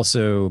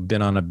also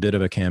been on a bit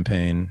of a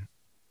campaign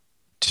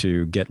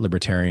to get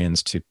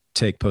libertarians to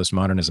take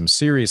postmodernism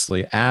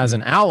seriously as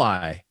an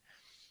ally,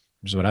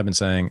 which is what I've been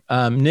saying.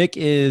 Nick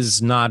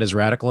is not as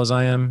radical as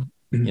I am.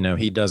 Mm-hmm.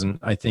 He doesn't,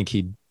 I think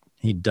he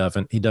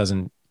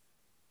doesn't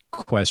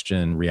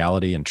question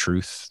reality and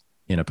truth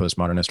in a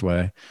postmodernist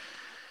way.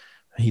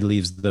 He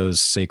leaves those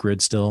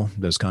sacred still,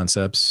 those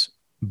concepts.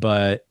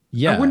 But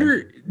yeah. I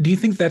wonder, do you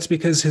think that's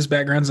because his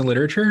background's in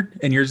literature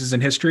and yours is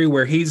in history,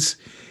 where he's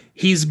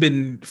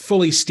been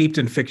fully steeped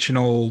in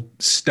fictional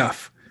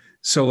stuff?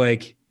 So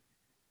like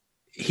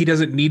he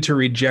doesn't need to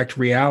reject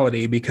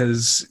reality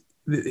because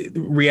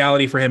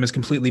reality for him is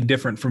completely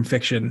different from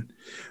fiction.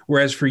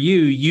 Whereas for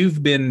you,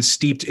 you've been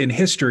steeped in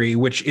history,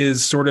 which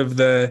is sort of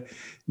the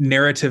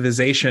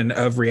narrativization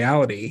of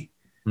reality.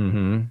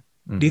 Mm-hmm.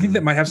 Mm-hmm. Do you think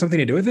that might have something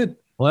to do with it?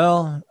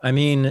 Well, I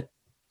mean,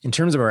 in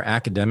terms of our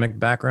academic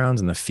backgrounds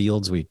and the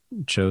fields we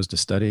chose to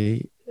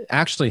study,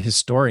 actually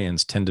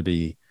historians tend to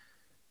be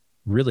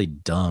really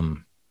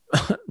dumb,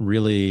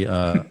 really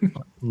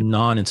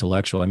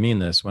non-intellectual. I mean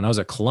this. When I was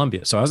at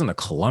Columbia, so I was in the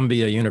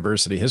Columbia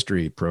University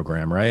history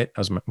program, right? I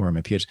was where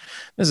my PhD.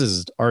 This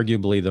is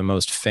arguably the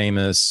most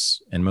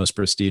famous and most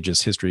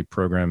prestigious history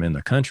program in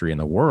the country, in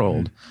the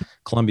world. Mm-hmm.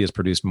 Columbia has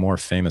produced more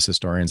famous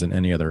historians than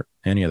any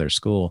other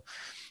school.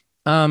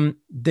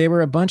 They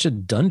were a bunch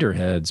of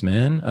dunderheads,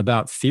 man,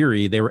 about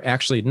theory. They were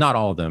actually, not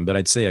all of them, but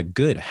I'd say a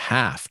good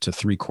half to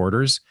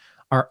 3/4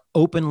 are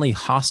openly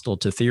hostile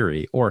to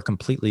theory or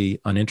completely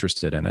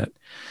uninterested in it.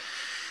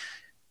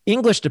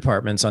 English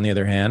departments, on the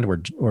other hand,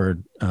 where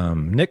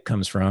Nick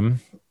comes from,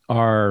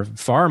 are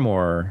far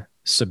more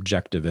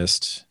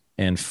subjectivist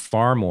and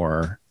far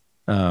more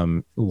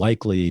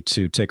likely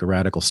to take a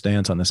radical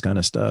stance on this kind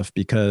of stuff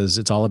because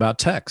it's all about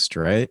text,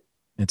 right?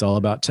 It's all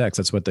about text.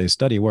 That's what they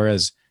study.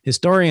 Whereas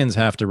historians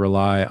have to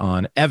rely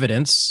on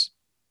evidence,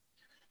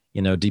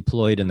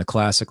 deployed in the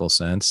classical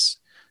sense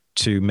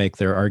to make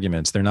their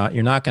arguments. You're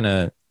not going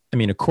to,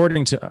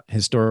 according to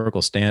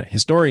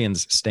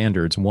historians'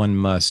 standards, one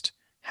must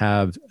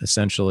have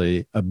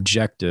essentially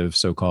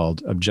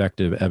so-called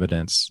objective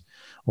evidence,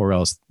 or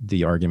else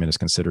the argument is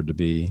considered to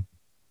be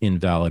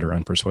invalid or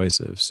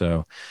unpersuasive.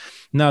 So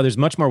now there's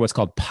much more what's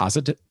called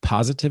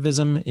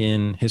positivism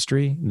in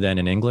history than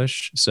in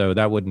English. So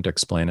that wouldn't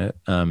explain it.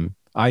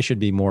 I should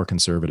be more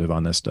conservative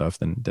on this stuff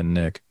than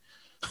Nick.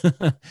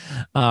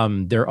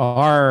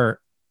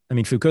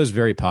 Foucault is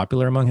very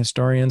popular among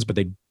historians, but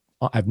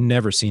I've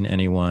never seen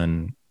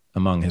anyone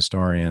among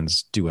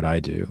historians do what I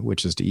do,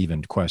 which is to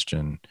even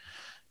question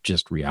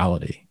just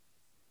reality,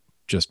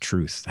 just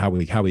truth, how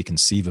we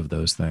conceive of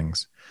those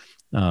things.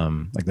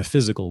 Like the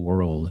physical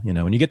world,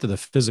 when you get to the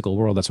physical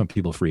world, that's when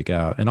people freak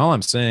out. And all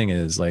I'm saying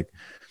is, like,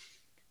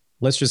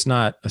 let's just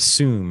not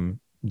assume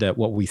that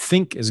what we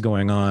think is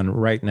going on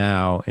right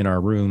now in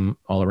our room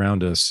all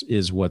around us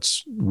is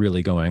what's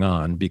really going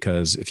on.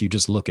 Because if you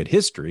just look at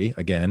history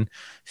again,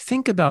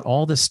 think about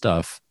all the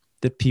stuff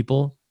that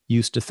people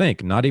used to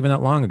think, not even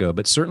that long ago,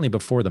 but certainly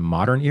before the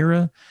modern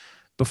era,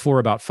 before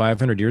about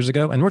 500 years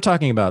ago. And we're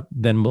talking about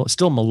then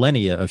still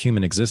millennia of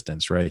human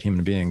existence, right?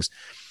 Human beings.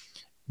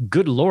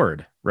 Good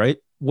Lord, right?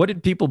 What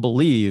did people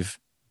believe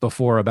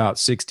before about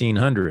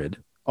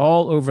 1600?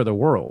 All over the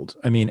world.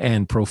 I mean,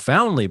 and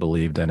profoundly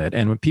believed in it.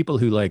 And when people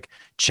who like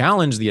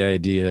challenged the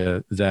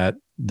idea that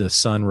the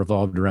sun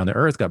revolved around the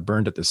earth got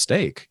burned at the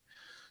stake,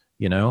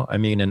 I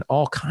mean, and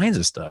all kinds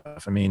of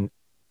stuff. I mean,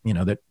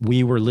 that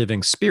we were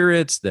living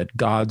spirits, that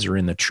gods are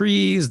in the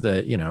trees,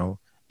 that,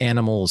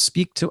 animals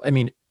speak to, I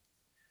mean,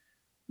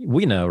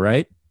 we know,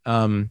 right?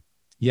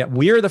 Yet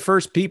we're the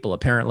first people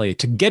apparently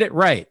to get it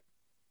right.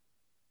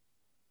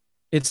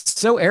 It's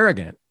so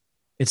arrogant.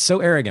 It's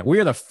so arrogant. We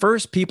are the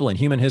first people in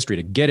human history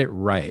to get it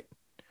right,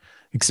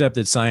 except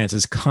that science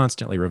is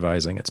constantly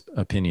revising its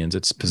opinions,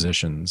 its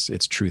positions,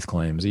 its truth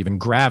claims, even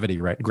gravity,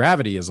 right?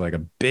 Gravity is like a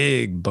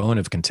big bone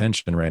of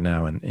contention right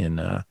now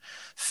in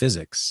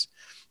physics.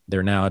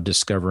 They're now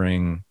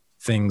discovering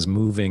things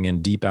moving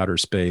in deep outer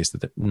space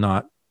that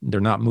they're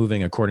not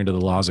moving according to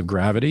the laws of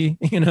gravity,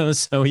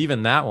 so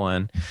even that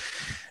one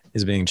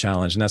is being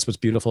challenged. And that's what's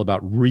beautiful about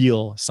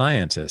real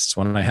scientists.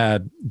 When I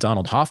had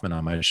Donald Hoffman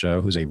on my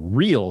show, who's a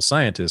real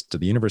scientist at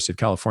the University of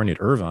California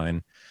at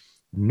Irvine,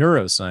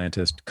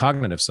 neuroscientist,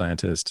 cognitive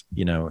scientist,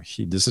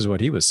 this is what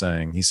he was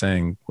saying. He's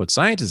saying what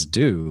scientists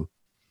do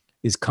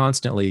is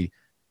constantly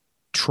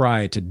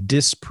try to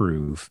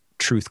disprove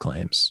truth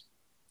claims.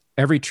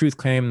 Every truth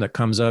claim that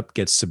comes up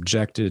gets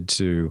subjected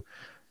to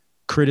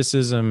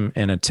criticism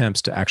and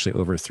attempts to actually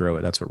overthrow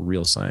it. That's what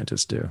real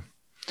scientists do.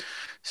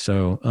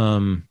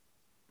 So,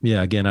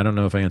 yeah, again, I don't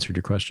know if I answered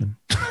your question.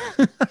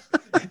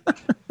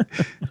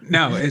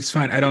 No, it's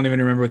fine. I don't even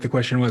remember what the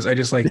question was. I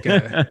just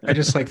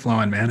like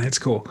flowing, man. It's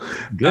cool.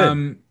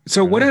 Good.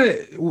 So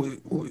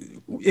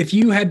if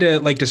you had to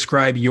like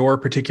describe your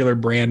particular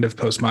brand of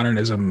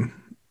postmodernism,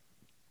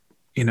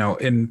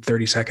 in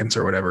 30 seconds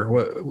or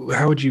whatever,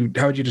 how would you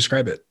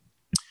describe it?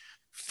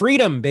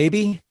 Freedom,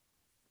 baby.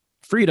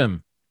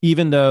 Freedom.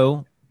 Even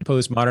though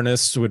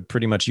postmodernists would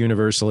pretty much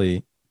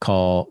universally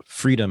call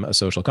freedom a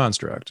social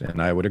construct. And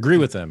I would agree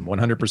with them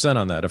 100%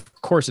 on that. Of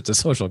course, it's a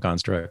social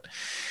construct.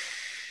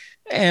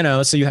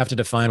 So you have to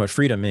define what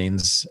freedom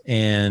means.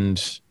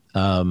 And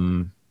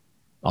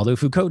although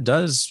Foucault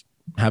does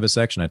have a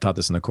section, I taught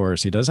this in the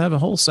course, he does have a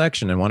whole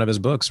section in one of his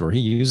books where he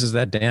uses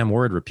that damn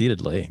word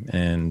repeatedly.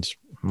 And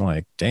I'm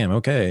like, damn,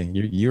 okay,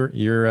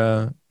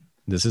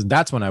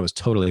 that's when I was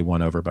totally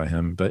won over by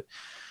him. But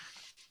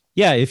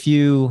yeah,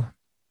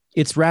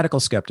 it's radical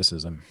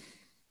skepticism.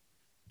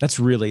 That's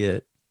really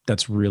it.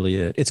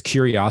 It's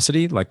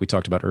curiosity, like we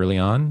talked about early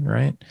on,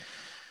 right?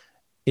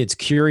 It's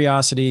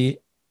curiosity.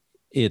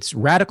 It's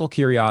radical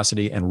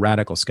curiosity and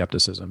radical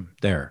skepticism.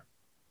 There.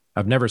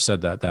 I've never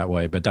said that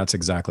way, but that's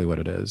exactly what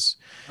it is.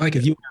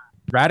 If you are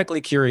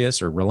radically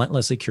curious or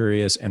relentlessly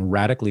curious and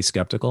radically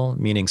skeptical,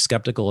 meaning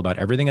skeptical about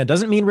everything, that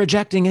doesn't mean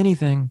rejecting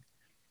anything.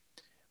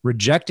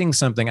 Rejecting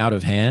something out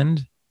of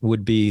hand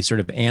would be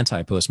sort of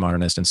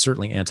anti-postmodernist and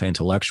certainly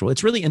anti-intellectual.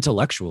 It's really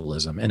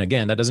intellectualism. And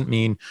again, that doesn't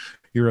mean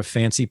you're a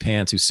fancy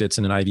pants who sits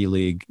in an Ivy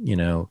League,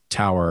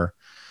 tower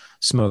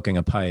smoking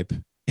a pipe.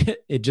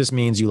 It just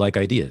means you like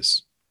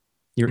ideas.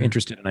 You're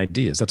interested in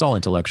ideas. That's all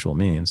intellectual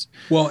means.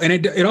 Well, and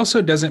it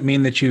also doesn't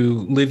mean that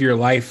you live your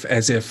life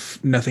as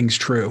if nothing's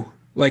true.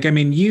 Like, I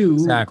mean, you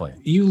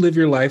live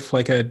your life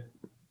like I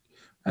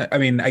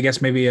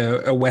guess maybe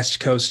a West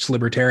Coast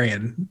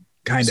libertarian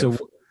kind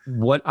of.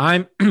 What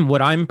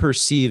I'm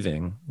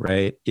perceiving,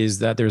 right, is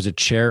that there's a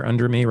chair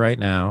under me right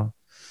now,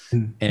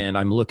 and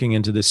I'm looking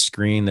into this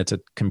screen that's a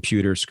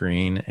computer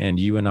screen, and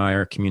you and I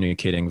are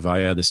communicating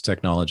via this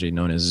technology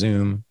known as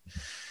Zoom,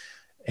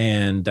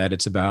 and that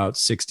it's about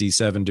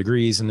 67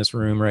 degrees in this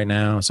room right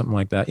now, something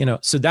like that.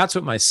 So that's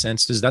what my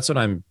sense is. That's what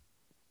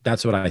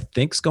I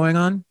think's going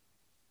on,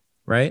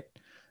 right?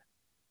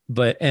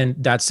 And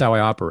that's how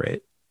I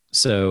operate.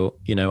 So,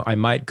 I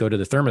might go to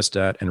the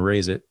thermostat and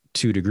raise it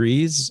 2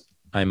 degrees.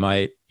 I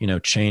might,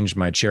 change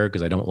my chair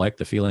because I don't like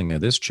the feeling of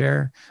this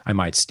chair. I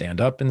might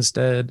stand up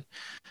instead.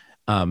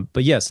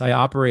 But yes, I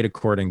operate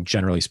according,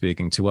 generally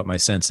speaking, to what my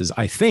senses,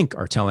 I think,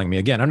 are telling me.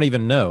 Again, I don't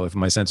even know if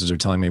my senses are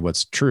telling me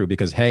what's true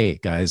because, hey,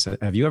 guys,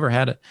 have you ever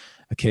had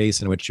a case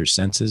in which your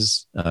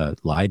senses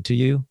lied to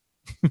you?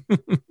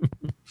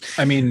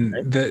 I mean,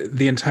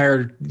 the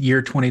entire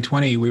year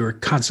 2020, we were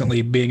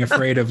constantly being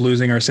afraid of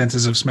losing our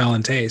senses of smell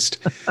and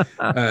taste.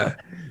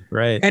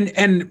 Right.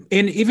 And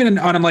even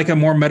on like a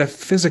more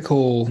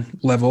metaphysical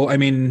level, I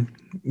mean,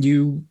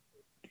 you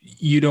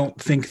don't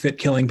think that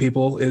killing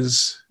people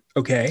is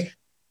okay?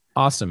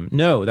 Awesome.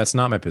 No, that's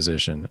not my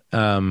position. So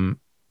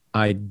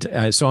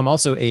I'm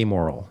also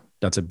amoral.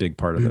 That's a big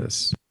part of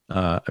this.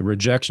 A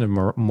rejection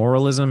of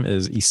moralism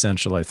is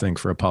essential, I think,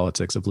 for a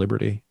politics of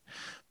liberty,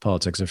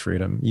 politics of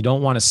freedom. You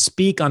don't want to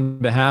speak on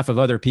behalf of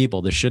other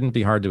people. This shouldn't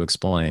be hard to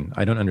explain.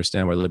 I don't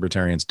understand why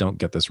libertarians don't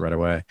get this right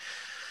away.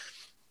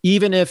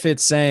 even if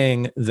it's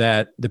saying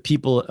that the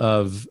people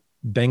of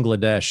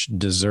Bangladesh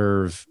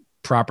deserve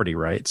property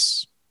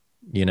rights,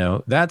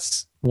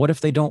 that's what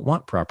if they don't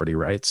want property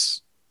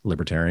rights?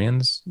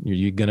 Libertarians,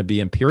 you're going to be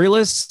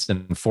imperialists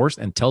and force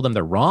and tell them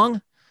they're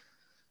wrong?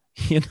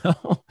 you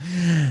know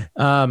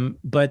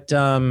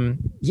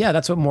yeah,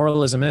 that's what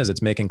moralism is.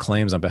 It's making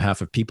claims on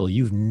behalf of people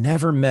you've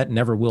never met,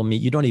 never will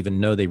meet. You don't even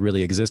know they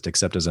really exist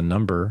except as a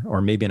number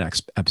or maybe an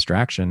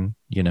abstraction.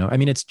 I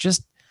mean, it's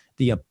just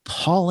the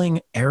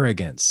appalling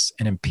arrogance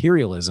and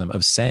imperialism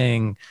of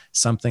saying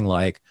something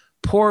like,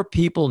 poor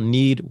people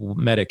need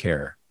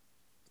Medicare,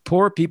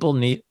 poor people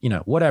need,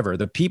 whatever,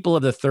 the people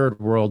of the third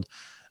world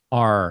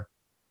are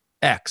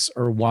X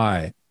or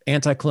Y,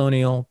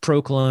 anti-colonial,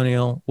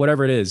 pro-colonial,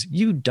 whatever it is.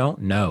 You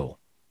don't know.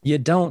 You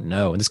don't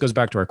know. And this goes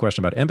back to our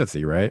question about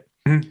empathy, right?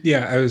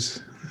 Yeah, it's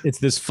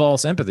this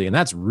false empathy. And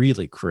that's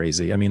really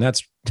crazy. I mean,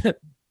 that's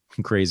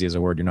crazy is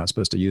a word you're not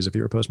supposed to use if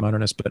you're a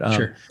postmodernist, but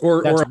sure.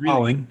 Or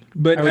appalling.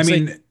 Really, but I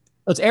mean,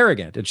 it's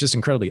arrogant. It's just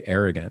incredibly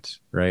arrogant,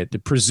 right? The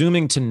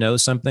presuming to know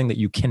something that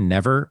you can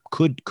never,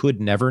 could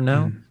never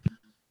know.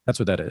 That's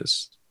what that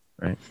is,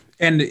 right?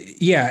 And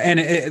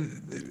yeah,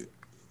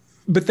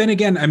 but then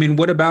again, I mean,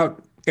 what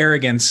about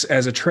arrogance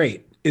as a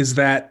trait? Is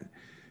that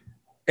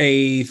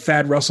a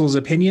Thad Russell's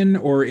opinion,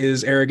 or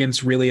is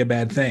arrogance really a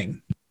bad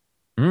thing?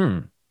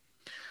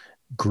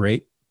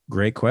 Great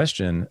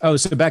question. Oh,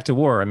 so back to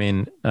war. I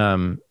mean,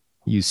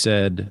 you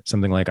said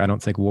something like, I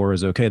don't think war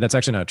is okay. That's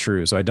actually not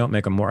true. So I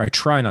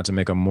try not to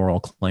make a moral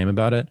claim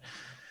about it.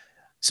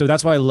 So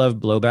that's why I love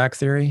blowback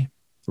theory,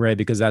 right?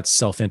 Because that's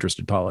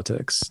self-interested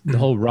politics. The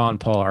whole Ron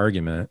Paul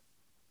argument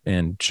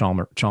and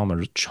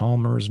Chalmers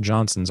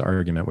Johnson's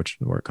argument,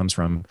 where it comes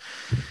from,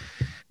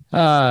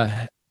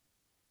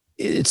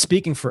 it's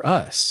speaking for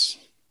us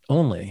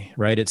only,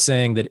 right? It's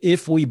saying that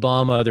if we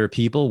bomb other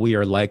people, we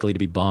are likely to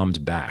be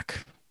bombed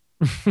back.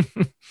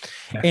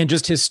 And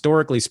just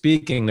historically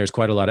speaking, there's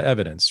quite a lot of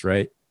evidence,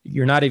 right?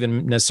 You're not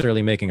even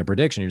necessarily making a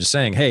prediction. You're just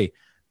saying, hey,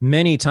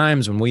 many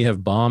times when we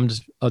have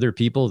bombed other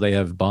people, they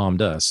have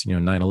bombed us,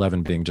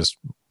 9/11 being just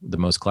the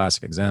most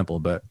classic example.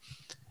 But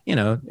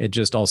it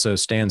just also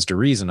stands to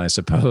reason, I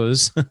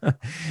suppose,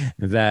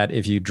 that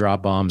if you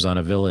drop bombs on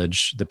a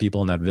village, the people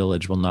in that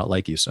village will not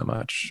like you so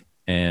much.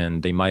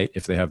 And they might,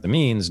 if they have the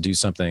means, do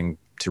something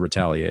to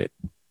retaliate.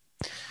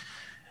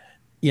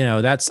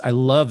 I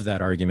love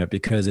that argument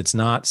because it's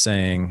not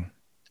saying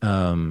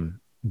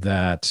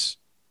that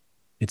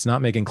it's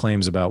not making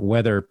claims about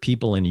whether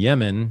people in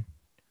Yemen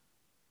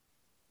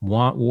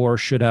want war,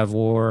 should have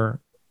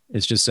war.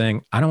 It's just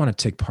saying, I don't want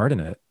to take part in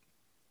it.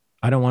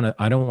 I don't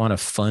want to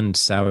fund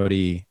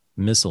Saudi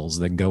missiles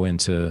that go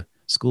into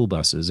school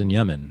buses in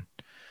Yemen,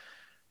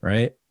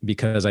 right?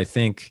 Because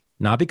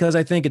not because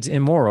I think it's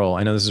immoral.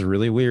 I know this is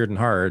really weird and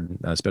hard,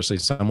 especially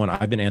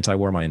I've been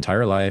anti-war my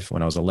entire life.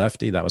 When I was a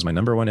lefty, that was my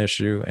number one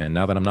issue. And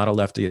now that I'm not a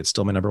lefty, it's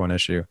still my number one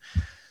issue.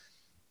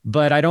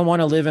 But I don't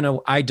want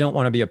to I don't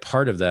want to be a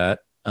part of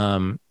that.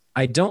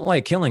 I don't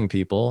like killing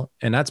people,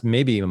 and that's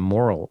maybe a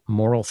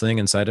moral thing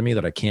inside of me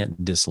that I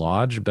can't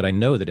dislodge, but I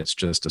know that it's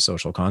just a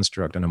social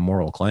construct and a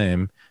moral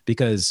claim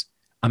because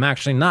I'm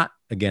actually not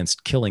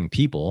against killing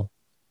people,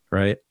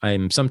 right?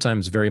 I'm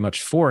sometimes very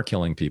much for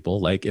killing people,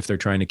 like if they're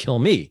trying to kill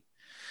me.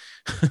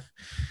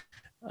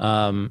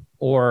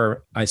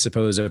 Or I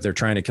suppose if they're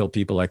trying to kill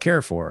people I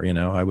care for,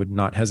 I would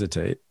not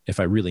hesitate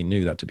if I really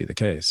knew that to be the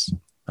case.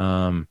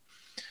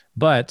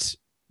 But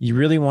you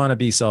really want to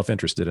be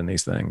self-interested in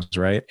these things,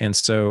 right? And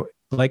so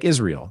like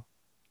Israel,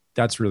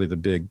 that's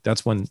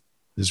when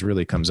this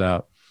really comes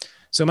out.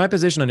 So my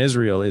position on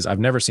Israel is, I've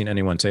never seen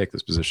anyone take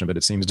this position, but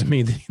it seems to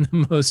me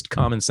the most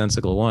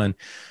commonsensical one,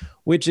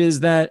 which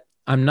is that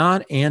I'm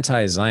not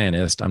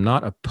anti-Zionist. I'm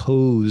not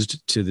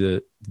opposed to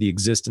the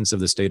existence of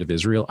the state of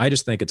Israel. I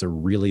just think it's a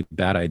really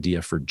bad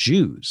idea for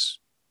Jews.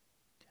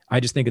 I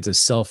just think it's a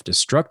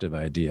self-destructive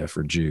idea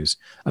for Jews.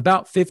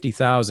 About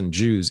 50,000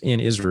 Jews in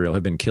Israel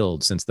have been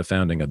killed since the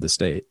founding of the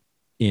state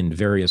in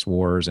various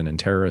wars and in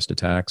terrorist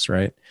attacks,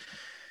 right?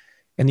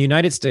 And the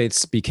United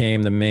States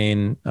became the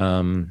main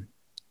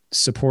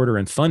supporter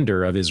and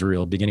funder of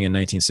Israel beginning in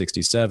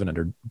 1967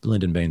 under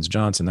Lyndon Baines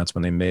Johnson. That's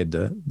when they made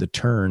the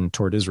turn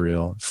toward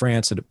Israel.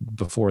 France had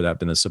before that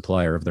been the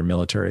supplier of their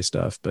military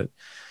stuff, but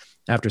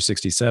after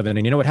 67.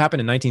 And you know what happened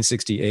in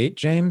 1968,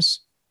 James?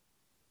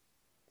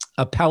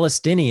 A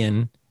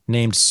Palestinian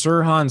named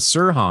Sirhan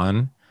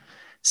Sirhan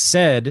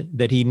said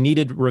that he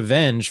needed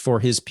revenge for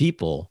his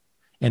people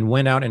and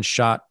went out and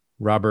shot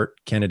Robert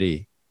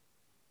Kennedy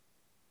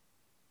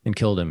and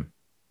killed him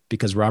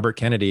because Robert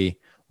Kennedy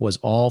was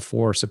all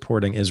for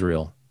supporting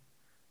Israel.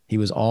 He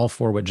was all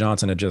for what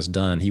Johnson had just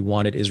done. He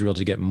wanted Israel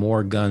to get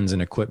more guns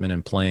and equipment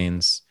and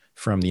planes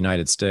from the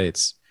United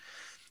States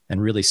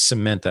and really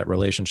cement that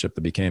relationship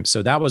that became.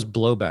 So that was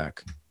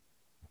blowback,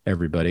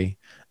 everybody.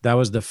 That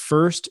was the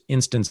first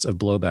instance of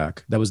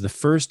blowback. That was the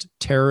first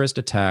terrorist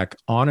attack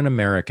on an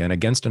American,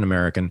 against an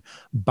American,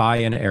 by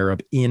an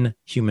Arab in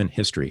human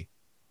history.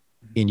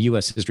 In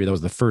U.S. history, that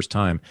was the first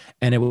time.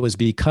 And it was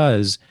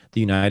because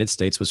the United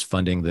States was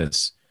funding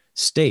this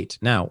state.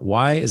 Now,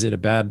 why is it a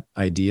bad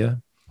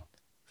idea,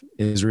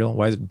 Israel?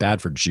 Why is it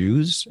bad for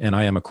Jews? And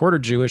I am a quarter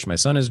Jewish. My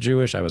son is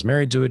Jewish. I was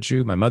married to a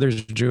Jew. My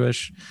mother's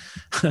Jewish.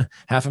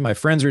 Half of my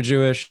friends are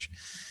Jewish.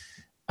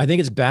 I think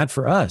it's bad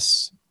for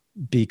us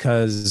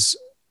because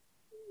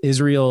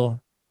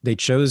Israel, they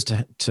chose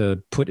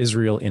to put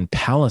Israel in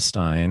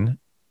Palestine,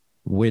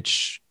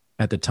 which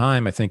at the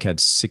time I think had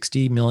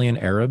 60 million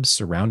Arabs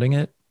surrounding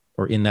it,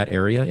 or in that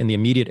area, in the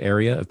immediate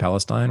area of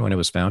Palestine when it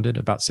was founded,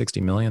 about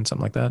 60 million,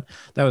 something like that.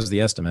 That was the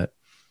estimate.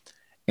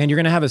 And you're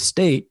going to have a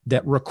state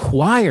that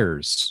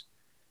requires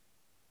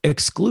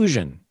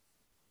exclusion.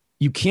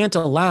 You can't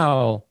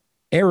allow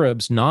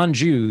Arabs,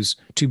 non-Jews,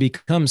 to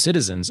become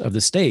citizens of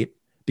the state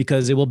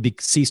because it will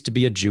cease to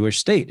be a Jewish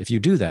state if you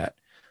do that.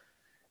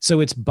 So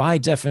it's by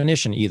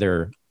definition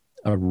either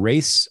a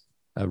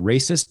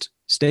racist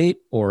state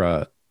or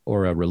a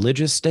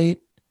religious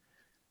state,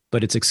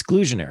 but it's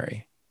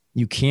exclusionary.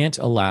 You can't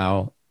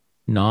allow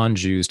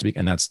non-Jews to be,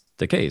 and that's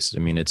the case. I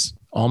mean, it's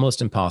almost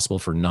impossible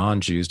for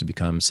non-Jews to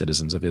become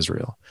citizens of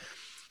Israel.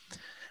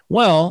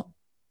 Well,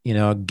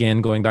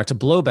 again, going back to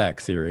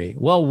blowback theory.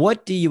 Well,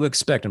 what do you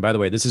expect? And by the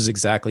way, this is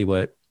exactly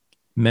what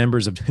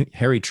members of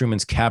Harry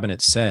Truman's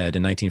cabinet said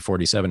in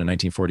 1947 and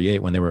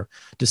 1948 when they were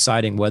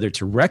deciding whether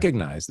to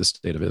recognize the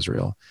state of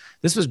Israel.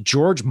 This was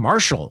George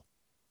Marshall,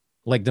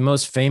 like the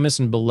most famous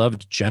and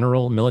beloved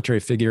general military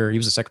figure. He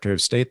was the Secretary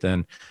of State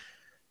then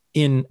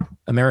in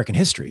American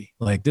history.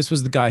 Like, this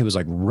was the guy who was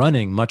like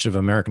running much of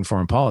American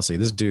foreign policy.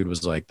 This dude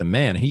was like the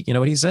man. You know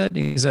what he said?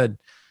 He said,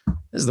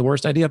 this is the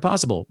worst idea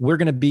possible. We're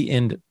going to be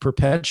in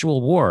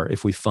perpetual war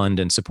if we fund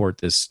and support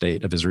this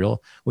state of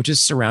Israel, which is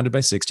surrounded by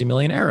 60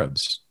 million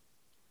Arabs.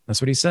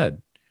 That's what he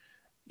said.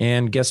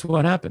 And guess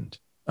what happened?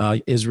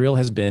 Israel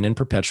has been in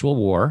perpetual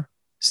war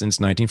since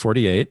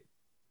 1948.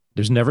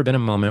 There's never been a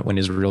moment when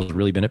Israel's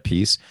really been at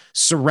peace,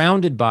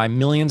 surrounded by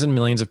millions and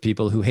millions of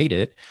people who hate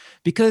it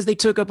because they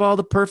took up all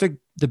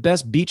the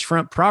best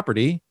beachfront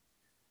property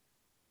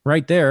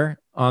right there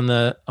on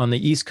the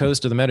east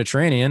coast of the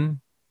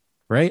Mediterranean,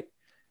 right?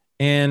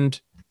 And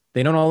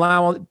they don't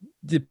allow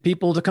the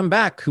people to come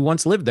back who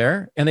once lived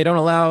there, and they don't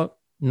allow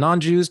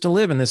non-Jews to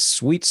live in this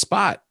sweet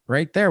spot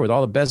right there with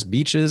all the best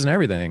beaches and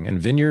everything, and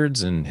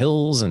vineyards and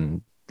hills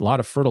and a lot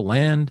of fertile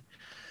land.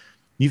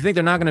 You think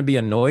they're not going to be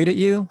annoyed at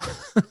you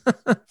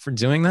for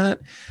doing that?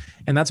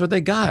 And that's what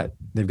they got.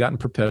 They've gotten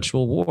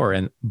perpetual war.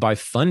 And by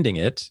funding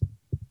it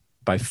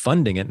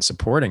and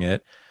supporting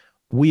it,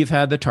 we've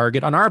had the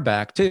target on our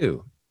back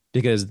too,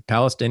 because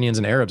Palestinians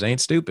and Arabs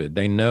ain't stupid.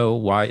 They know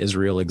why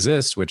Israel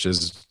exists, which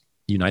is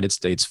United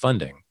States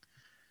funding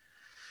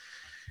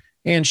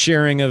and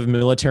sharing of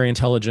military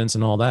intelligence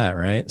and all that,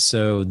 right?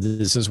 So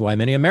this is why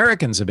many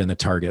Americans have been the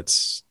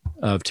targets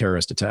of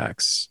terrorist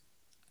attacks.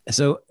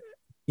 So,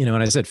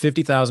 and I said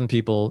 50,000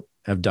 people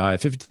have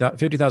died.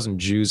 50,000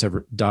 Jews have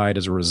died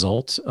as a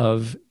result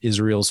of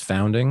Israel's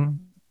founding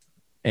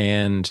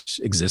and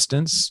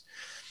existence.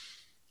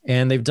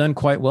 And they've done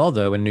quite well,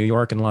 though, in New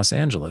York and Los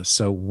Angeles.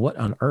 So what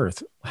on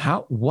earth?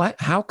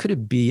 How could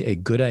it be a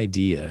good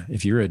idea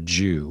if you're a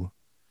Jew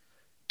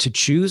to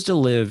choose to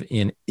live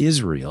in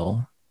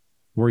Israel,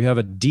 where you have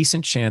a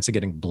decent chance of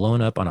getting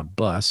blown up on a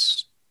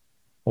bus,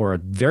 or a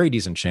very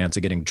decent chance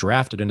of getting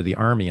drafted into the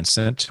army and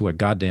sent to a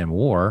goddamn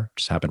war,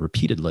 which has happened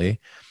repeatedly,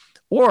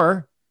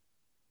 or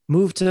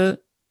move to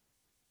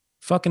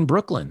fucking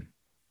Brooklyn,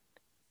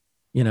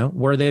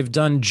 where they've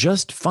done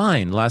just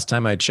fine last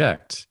time I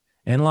checked.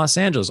 And Los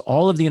Angeles,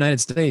 all of the United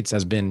States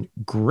has been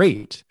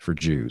great for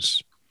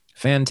Jews,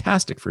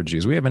 fantastic for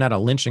Jews. We haven't had a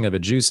lynching of a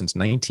Jew since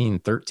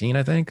 1913,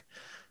 I think.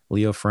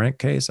 Leo Frank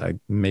case. I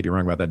may be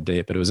wrong about that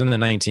date, but it was in the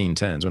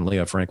 1910s when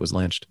Leo Frank was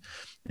lynched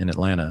in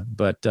Atlanta.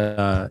 But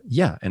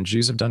yeah, and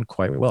Jews have done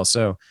quite well.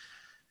 So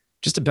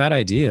just a bad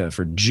idea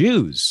for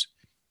Jews.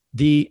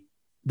 The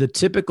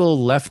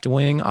typical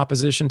left-wing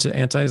opposition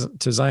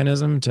to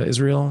Zionism, to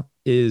Israel,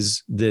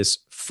 is this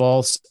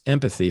false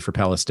empathy for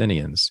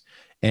Palestinians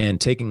and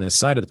taking the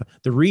side of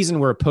the reason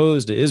we're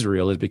opposed to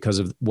Israel is because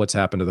of what's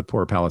happened to the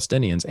poor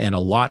Palestinians. And a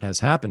lot has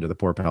happened to the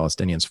poor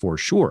Palestinians for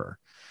sure.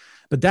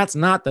 But that's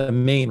not the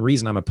main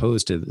reason I'm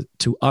opposed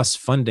to us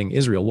funding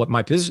Israel. What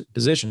my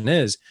position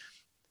is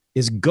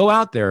go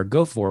out there,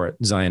 go for it,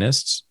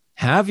 Zionists.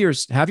 Have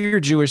your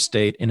Jewish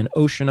state in an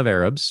ocean of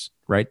Arabs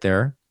right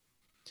there.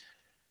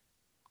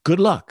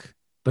 Good luck,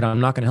 but I'm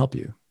not going to help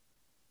you.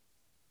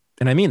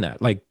 And I mean that.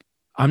 Like,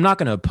 I'm not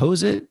going to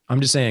oppose it. I'm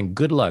just saying,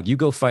 good luck. You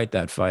go fight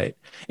that fight.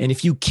 And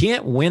if you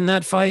can't win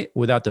that fight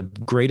without the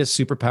greatest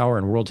superpower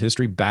in world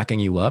history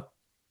backing you up,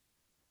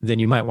 then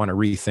you might want to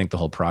rethink the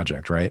whole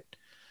project, right?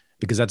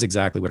 Because that's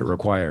exactly what it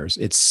requires.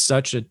 It's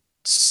such an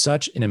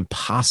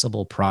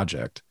impossible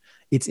project.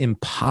 It's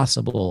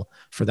impossible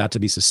for that to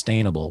be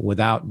sustainable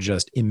without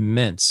just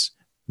immense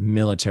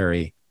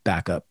military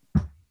backup.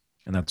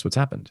 And that's what's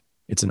happened.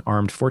 It's an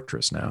armed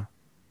fortress now.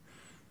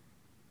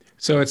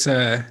 So it's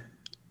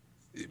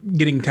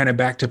getting kind of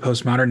back to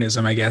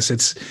postmodernism, I guess.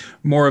 It's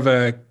more of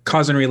a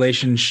cause and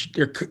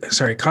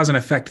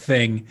effect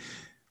thing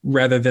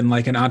rather than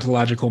like an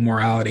ontological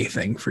morality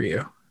thing for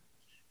you.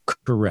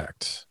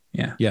 Correct.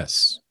 Yeah.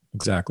 Yes,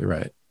 exactly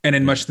right. And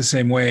in Yeah. much the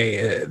same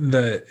way,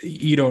 the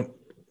you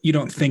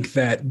don't think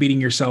that beating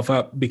yourself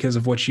up because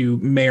of what you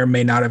may or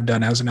may not have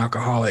done as an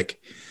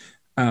alcoholic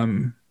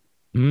um,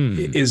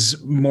 Mm,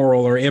 is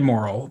moral or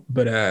immoral,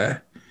 but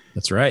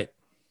that's right.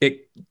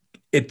 it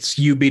it's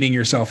you beating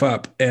yourself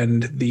up,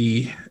 and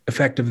the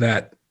effect of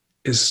that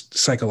is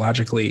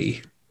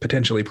psychologically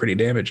potentially pretty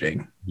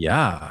damaging.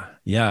 Yeah.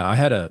 Yeah. I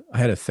had a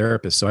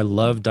therapist. So I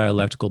love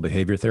dialectical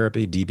behavior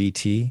therapy,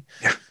 DBT.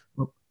 Yeah,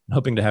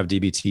 Hoping to have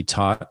DBT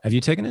taught. Have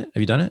you taken it?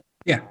 Have you done it?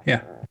 yeah,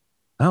 yeah.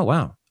 Oh,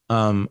 wow.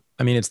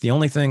 I mean, it's the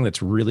only thing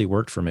that's really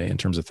worked for me in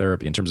terms of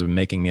therapy, in terms of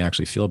making me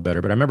actually feel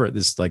better. But I remember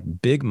this like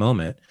big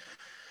moment.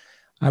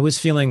 I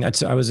was in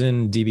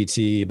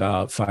DBT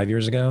about 5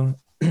 years ago.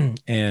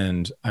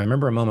 And I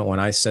remember a moment when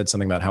I said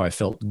something about how I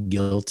felt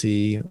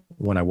guilty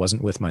when I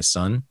wasn't with my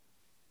son,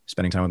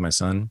 spending time with my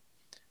son.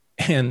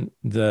 And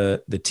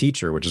the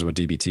teacher, which is what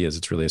DBT is,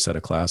 it's really a set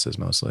of classes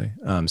mostly,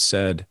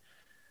 said,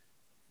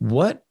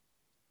 "What?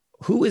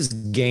 Who is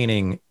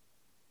gaining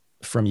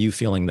from you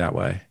feeling that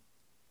way?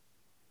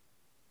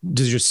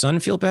 Does your son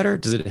feel better?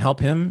 Does it help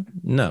him?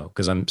 No,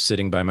 because I'm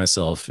sitting by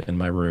myself in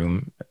my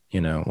room,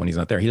 when he's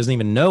not there. He doesn't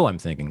even know I'm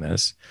thinking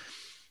this.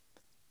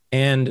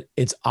 And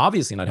it's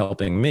obviously not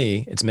helping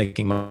me. It's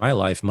making my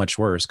life much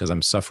worse because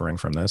I'm suffering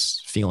from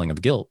this feeling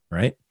of guilt,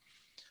 right?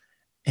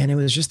 And it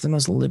was just the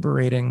most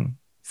liberating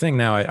thing.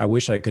 Now, I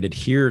wish I could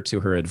adhere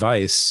to her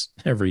advice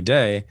every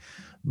day,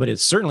 but it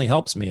certainly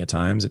helps me at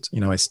times. It's,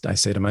 I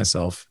say to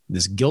myself,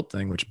 this guilt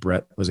thing, which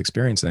Brett was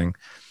experiencing,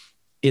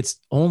 it's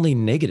only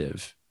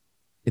negative.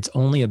 It's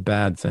only a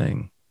bad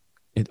thing.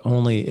 It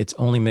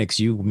only makes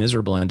you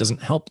miserable and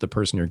doesn't help the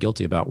person you're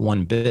guilty about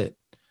one bit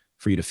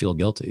for you to feel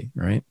guilty,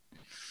 right?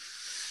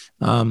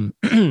 Um,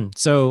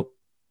 so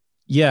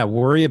yeah,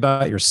 worry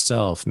about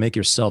yourself, make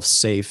yourself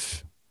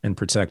safe and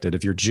protected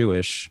if you're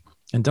Jewish,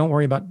 and don't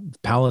worry about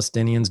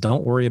Palestinians.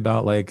 Don't worry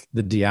about like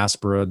the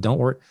diaspora. Don't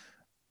worry.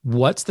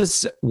 What's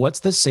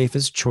the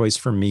safest choice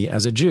for me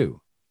as a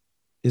Jew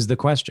is the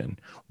question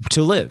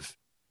to live.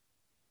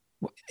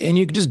 And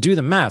you can just do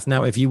the math.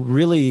 Now, if you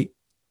really,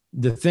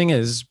 the thing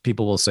is,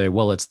 people will say,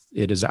 well,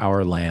 it is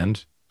our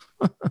land.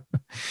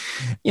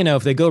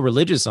 If they go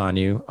religious on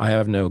you, I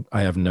have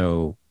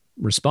no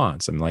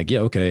response. I'm like, yeah,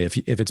 okay. If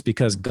it's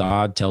because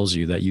God tells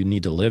you that you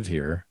need to live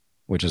here,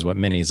 which is what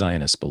many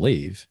Zionists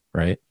believe,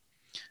 right?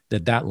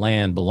 That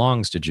land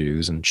belongs to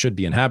Jews and should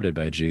be inhabited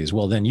by Jews.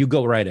 Well, then you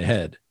go right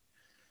ahead.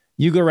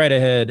 You go right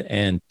ahead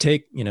and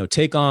take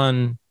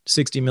on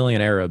 60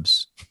 million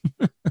Arabs.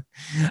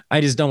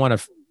 I just don't want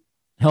to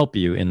help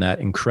you in that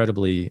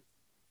incredibly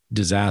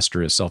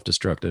disastrous,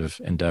 self-destructive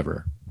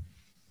endeavor.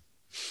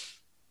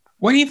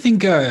 Why do you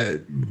think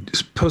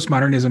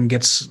postmodernism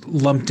gets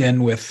lumped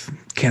in with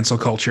cancel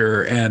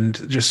culture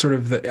and just sort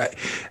of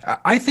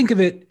I think of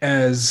it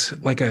as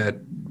like a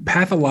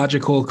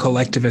pathological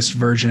collectivist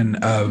version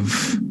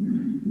of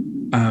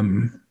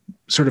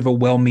sort of a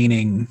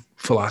well-meaning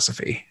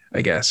philosophy,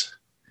 I guess.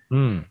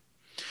 Mm.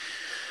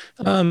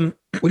 Um,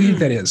 What do you think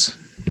that is?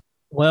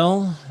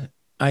 well,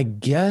 I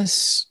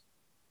guess.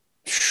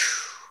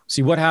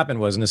 See, what happened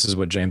was, and this is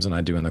what James and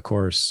I do in the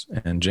course,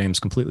 and James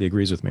completely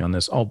agrees with me on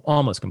this,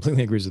 almost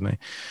completely agrees with me.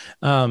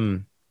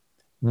 Um,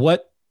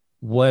 what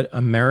what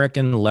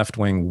American left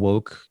wing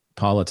woke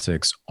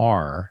politics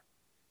are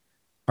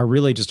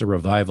really just a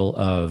revival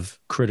of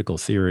critical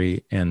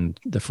theory and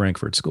the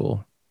Frankfurt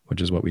School,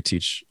 which is what we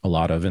teach a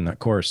lot of in that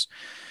course.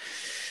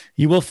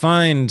 You will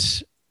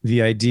find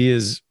the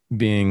ideas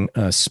being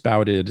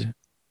spouted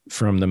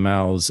from the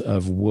mouths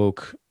of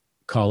woke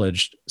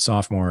college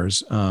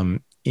sophomores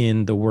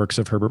in the works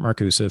of Herbert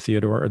Marcuse,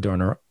 Theodore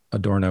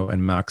Adorno,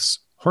 and Max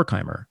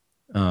Horkheimer,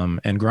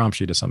 and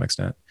Gramsci to some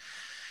extent.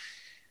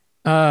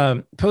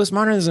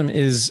 Postmodernism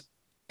is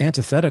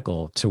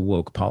antithetical to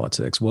woke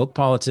politics. Woke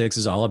politics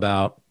is all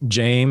about,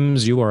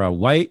 James, you are a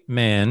white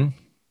man,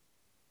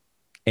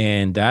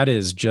 and that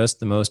is just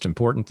the most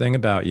important thing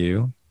about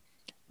you.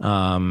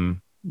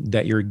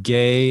 That you're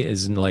gay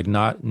is like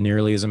not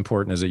nearly as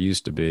important as it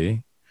used to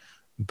be,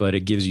 but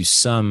it gives you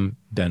some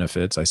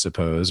benefits, I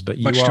suppose. But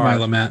you Much to my are,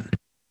 lament.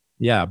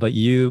 yeah, but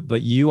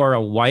you are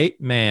a white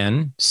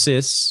man,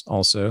 cis,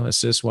 also a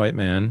cis white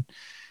man.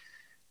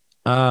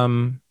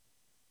 Um,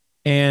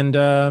 and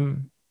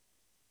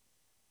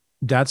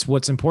that's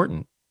what's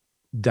important.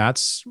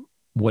 That's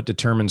what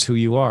determines who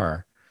you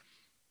are.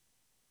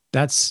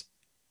 That's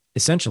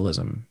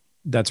essentialism.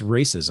 That's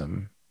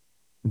racism.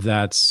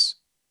 That's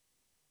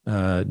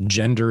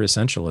gender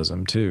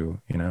essentialism too.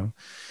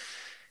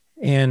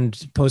 And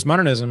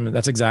postmodernism,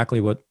 that's exactly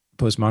what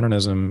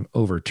postmodernism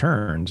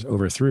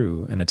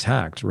overthrew, and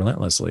attacked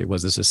relentlessly,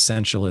 was this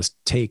essentialist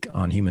take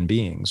on human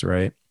beings,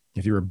 right?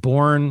 If you were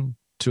born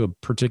to a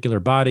particular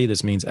body,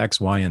 this means X,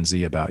 Y, and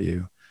Z about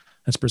you.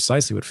 That's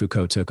precisely what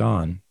Foucault took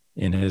on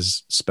in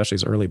especially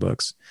his early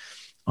books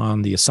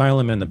on the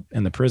asylum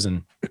and the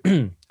prison.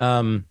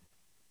 um,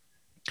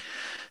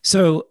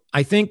 so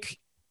I think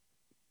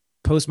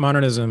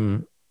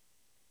postmodernism,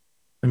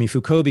 I mean,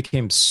 Foucault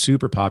became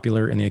super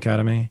popular in the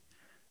academy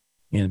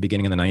in the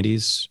beginning of the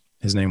 90s.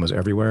 His name was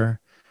everywhere.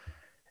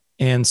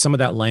 And some of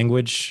that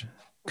language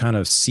kind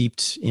of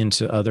seeped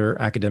into other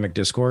academic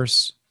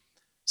discourse.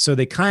 So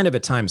they kind of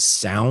at times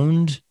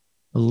sound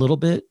a little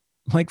bit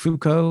like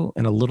Foucault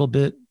and a little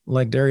bit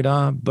like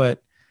Derrida,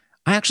 but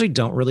I actually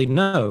don't really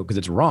know because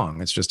it's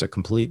wrong. It's just a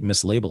complete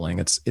mislabeling.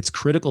 It's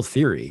critical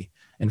theory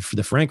and for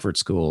the Frankfurt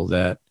School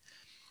that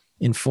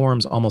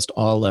informs almost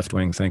all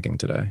left-wing thinking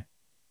today.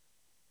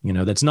 You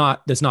know, that's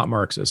not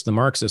Marxist. The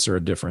Marxists are a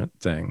different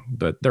thing,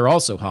 but they're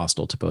also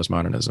hostile to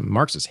postmodernism.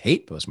 Marxists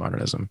hate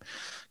postmodernism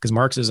because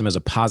Marxism is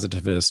a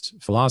positivist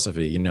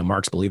philosophy. You know,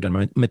 Marx believed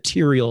in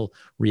material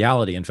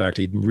reality. In fact,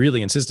 he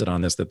really insisted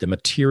on this, that the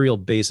material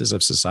basis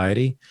of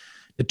society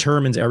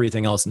determines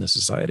everything else in the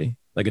society.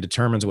 Like it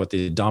determines what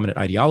the dominant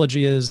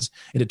ideology is.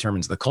 It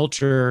determines the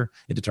culture.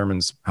 It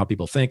determines how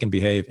people think and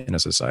behave in a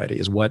society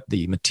is what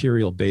the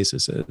material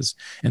basis is.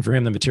 And for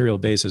him, the material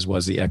basis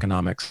was the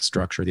economic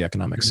structure, the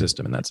economic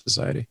system in that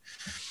society.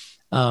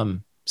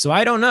 So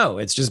I don't know.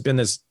 It's just been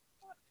this.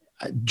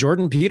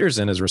 Jordan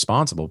Peterson is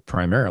responsible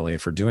primarily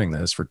for doing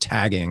this, for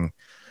tagging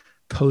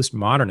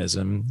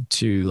postmodernism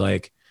to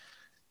like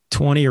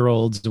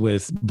 20-year-olds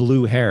with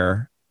blue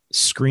hair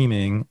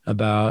screaming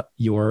about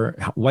your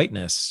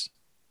whiteness.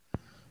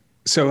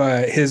 So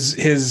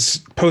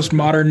his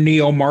postmodern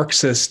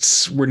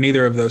neo-Marxists were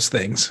neither of those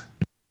things.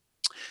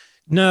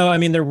 No, I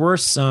mean there were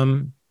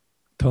some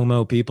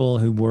Pomo people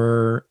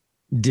who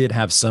did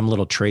have some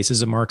little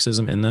traces of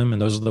Marxism in them,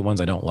 and those are the ones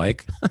I don't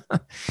like.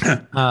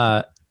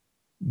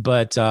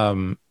 But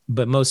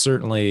most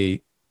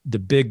certainly the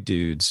big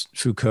dudes,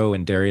 Foucault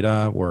and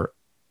Derrida,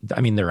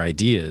 their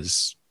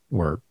ideas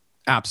were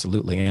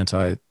absolutely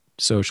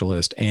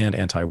anti-socialist and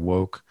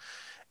anti-woke,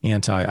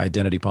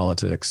 anti-identity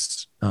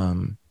politics.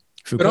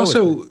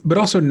 Foucault but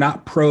also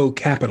not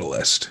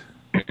pro-capitalist.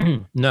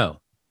 No.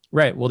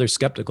 Right. Well, they're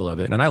skeptical of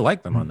it. And I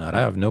like them on that. I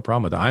have no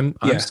problem with that.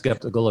 I'm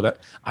skeptical of it.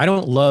 I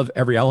don't love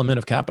every element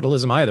of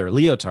capitalism either.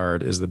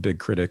 Lyotard is the big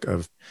critic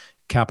of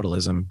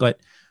capitalism. But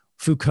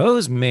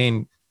Foucault's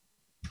main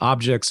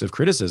objects of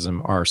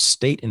criticism are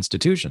state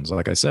institutions.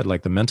 Like I said,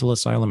 like the mental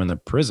asylum and the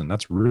prison.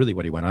 That's really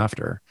what he went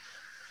after.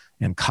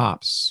 And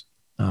cops.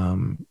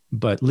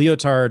 But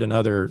Lyotard and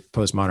other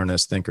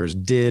postmodernist thinkers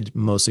did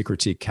mostly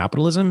critique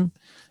capitalism.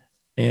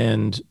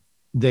 And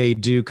they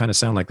do kind of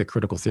sound like the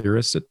critical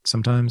theorists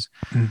sometimes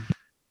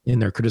in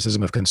their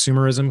criticism of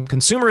consumerism.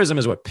 Consumerism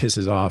is what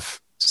pisses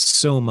off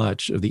so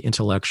much of the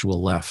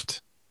intellectual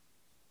left.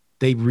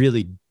 They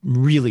really,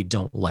 really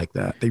don't like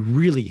that. They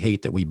really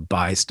hate that we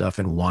buy stuff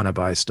and want to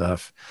buy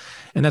stuff.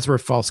 And that's where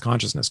false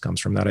consciousness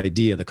comes from, that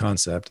idea, the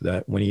concept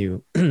that when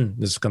you,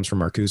 this comes from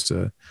Marcuse,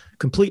 a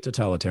complete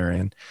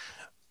totalitarian,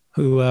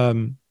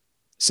 who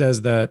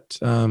says that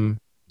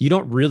you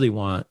don't really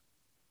want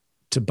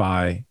to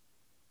buy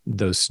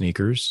those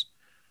sneakers.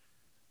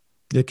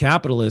 The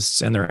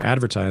capitalists and their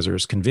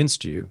advertisers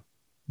convinced you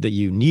that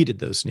you needed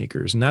those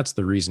sneakers, and that's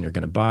the reason you're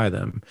going to buy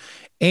them.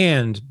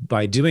 And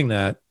by doing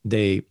that,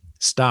 they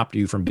stopped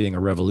you from being a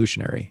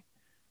revolutionary.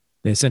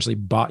 They essentially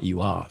bought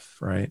you off,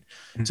 right?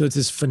 Mm-hmm. So it's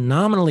this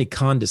phenomenally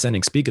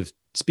condescending,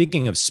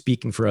 speaking of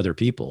speaking for other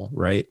people,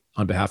 right?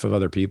 On behalf of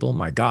other people,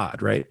 my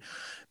God, right?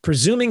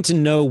 Presuming to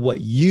know what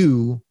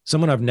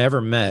someone I've never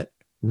met,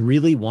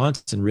 really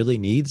wants and really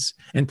needs,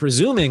 and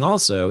presuming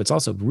also, it's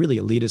also really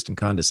elitist and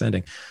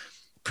condescending,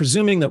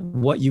 presuming that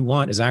what you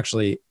want is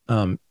actually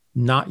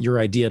not your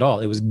idea at all.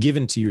 It was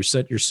given to you.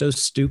 You're so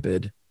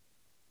stupid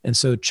and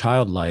so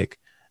childlike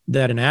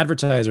that an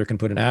advertiser can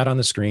put an ad on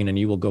the screen and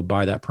you will go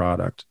buy that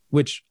product,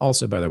 which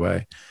also, by the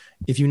way,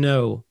 if you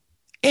know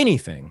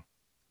anything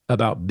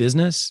about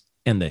business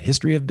and the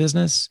history of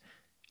business,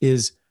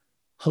 is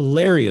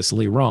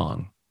hilariously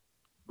wrong,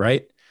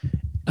 right?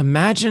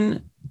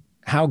 Imagine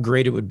how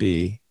great it would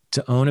be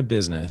to own a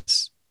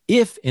business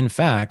if, in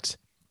fact,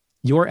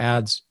 your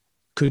ads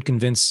could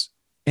convince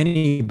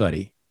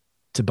anybody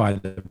to buy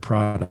the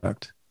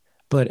product.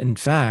 But in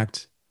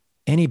fact,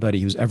 anybody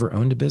who's ever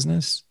owned a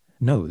business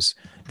knows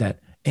that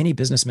any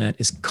businessman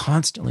is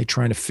constantly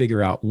trying to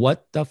figure out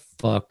what the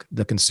fuck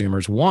the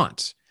consumers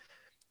want.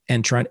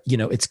 And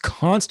it's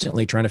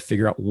constantly trying to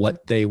figure out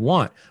what they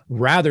want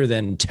rather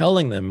than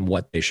telling them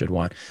what they should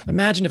want.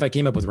 Imagine if I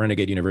came up with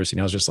Renegade University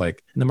and I was just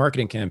like, and the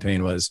marketing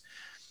campaign was,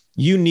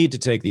 you need to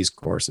take these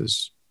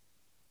courses.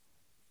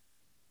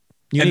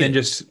 Then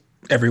just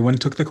everyone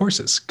took the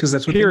courses because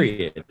that's what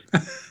period.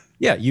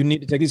 Yeah, you need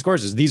to take these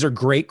courses. These are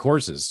great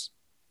courses.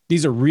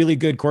 These are really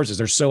good courses.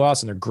 They're so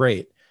awesome. They're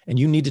great. And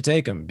you need to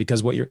take them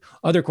because what your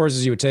other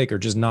courses you would take are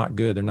just not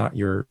good. They're not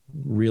your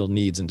real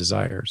needs and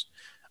desires.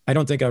 I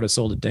don't think I would have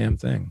sold a damn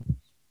thing.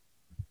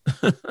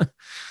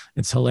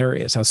 It's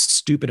hilarious how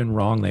stupid and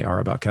wrong they are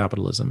about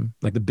capitalism,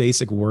 like the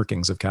basic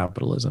workings of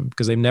capitalism,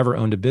 because they've never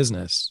owned a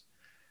business.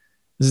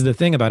 This is the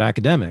thing about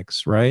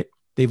academics, right?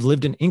 They've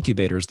lived in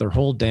incubators their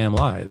whole damn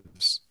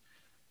lives.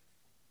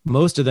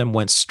 Most of them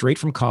went straight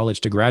from college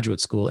to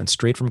graduate school and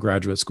straight from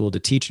graduate school to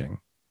teaching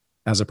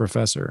as a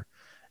professor.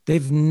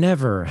 They've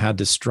never had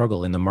to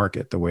struggle in the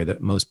market the way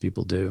that most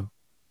people do.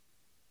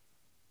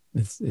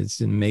 It's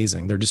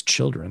amazing. They're just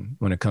children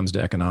when it comes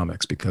to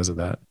economics because of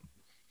that.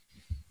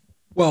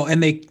 Well,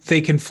 and they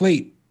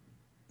conflate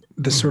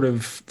the sort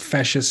of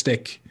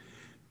fascistic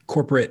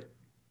corporate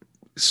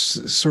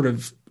sort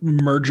of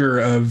merger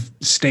of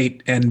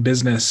state and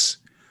business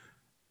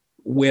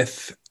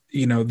with,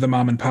 the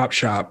mom and pop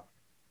shop.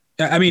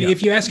 I mean, Yeah.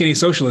 if you ask any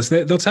socialist,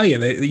 they'll tell you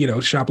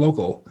that, shop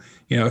local.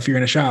 If you're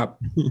in a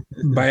shop,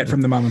 buy it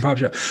from the mom and pop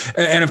shop.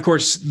 And of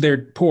course, they're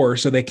poor,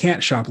 so they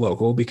can't shop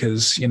local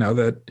because,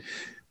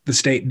 the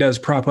state does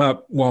prop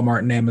up Walmart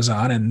and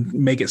Amazon and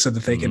make it so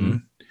that they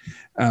Mhm.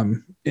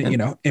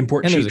 can,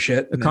 import And there's cheap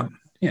shit. a And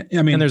yeah, I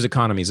and mean, there's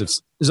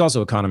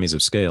also economies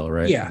of scale,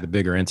 right? yeah. The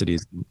bigger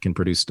entities can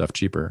produce stuff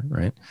cheaper,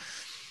 right?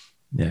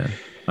 Yeah,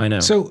 I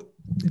know. So,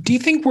 do you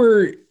think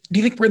we're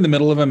in the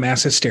middle of a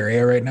mass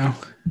hysteria right now?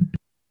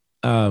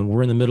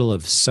 We're in the middle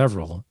of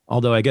several,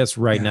 although I guess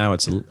right Yeah. now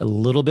it's a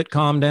little bit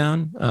calmed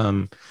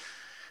down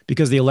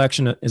because the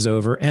election is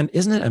over. And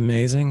isn't it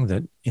amazing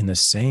that in the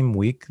same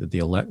week that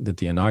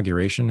the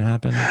inauguration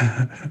happened,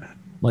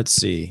 let's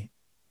see,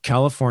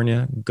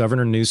 California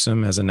Governor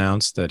Newsom has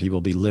announced that he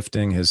will be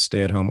lifting his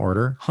stay-at-home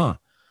order.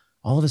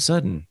 All of a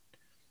sudden,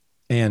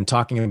 and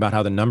talking about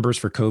how the numbers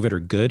for COVID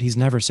are good. He's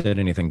never said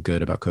anything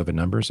good about COVID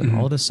numbers. And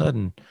all of a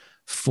sudden,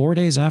 4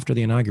 days after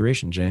the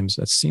inauguration, James,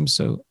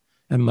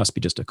 it must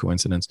be just a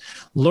coincidence.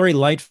 Lori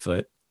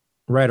Lightfoot,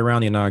 right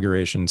around the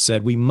inauguration,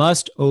 said, "We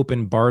must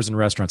open bars and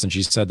restaurants." And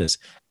she said this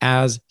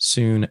as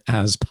soon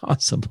as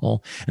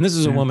possible. And this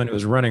is a woman who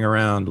was running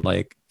around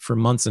like for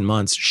months and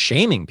months,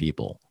 shaming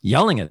people,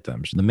 yelling at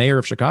them. She's the mayor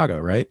of Chicago,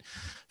 right?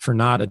 For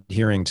not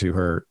adhering to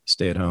her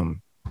stay at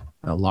home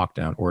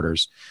lockdown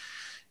orders.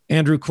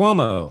 Andrew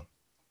Cuomo,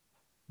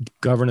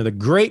 the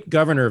great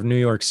governor of New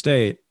York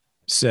State,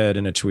 said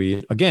in a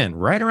tweet, again,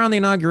 right around the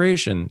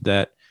inauguration,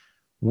 that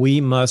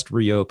we must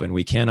reopen.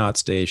 We cannot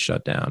stay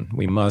shut down.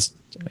 We must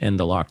end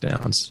the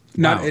lockdowns.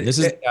 Not Wow. This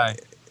is the guy.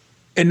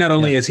 And not Yeah.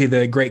 only is he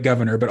the great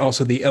governor, but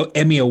also the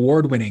Emmy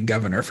award-winning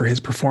governor for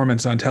his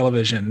performance on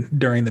television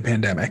during the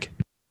pandemic.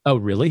 Oh,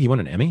 really? He won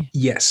an Emmy?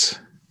 Yes.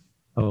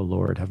 Oh,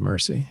 Lord, have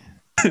mercy.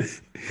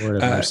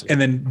 Lord have mercy.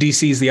 And then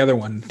DC's the other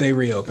one. They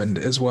reopened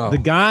as well. The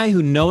guy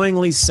who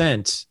knowingly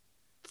sent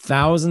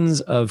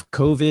thousands of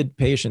COVID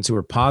patients who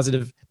were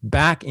positive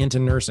back into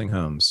nursing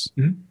homes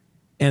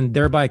and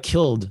thereby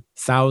killed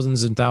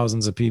thousands and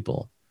thousands of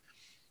people.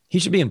 He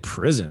should be in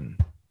prison.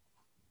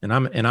 And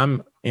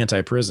I'm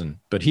anti-prison,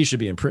 but he should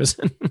be in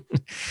prison.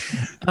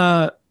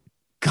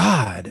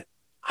 God,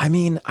 I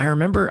mean, I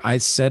remember I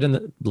said in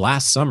the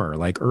last summer,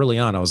 like early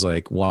on, I was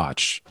like,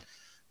 watch.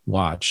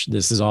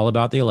 This is all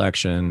about the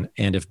election.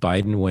 And if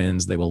Biden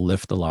wins, they will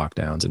lift the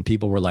lockdowns. And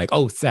people were like,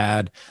 oh,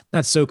 Thad,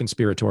 that's so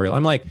conspiratorial.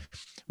 I'm like,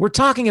 we're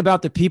talking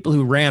about the people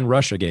who ran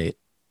Russiagate.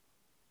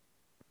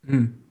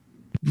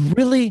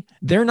 Really?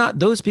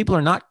 Those people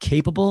are not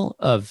capable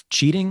of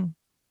cheating,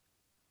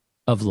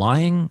 of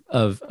lying,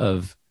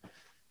 of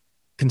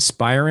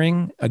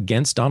conspiring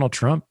against Donald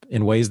Trump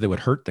in ways that would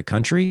hurt the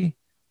country.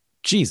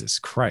 Jesus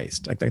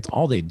Christ. Like, that's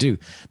all they do.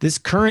 This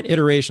current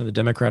iteration of the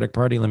Democratic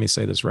Party, let me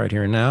say this right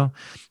here and now,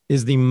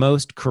 is the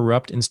most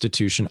corrupt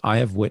institution I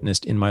have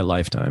witnessed in my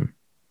lifetime.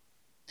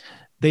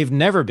 They've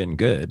never been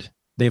good.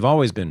 They've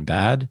always been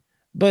bad.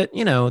 But,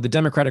 the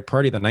Democratic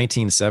Party of the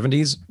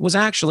 1970s was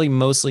actually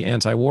mostly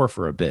anti-war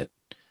for a bit.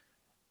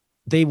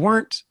 They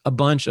weren't a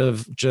bunch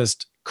of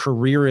just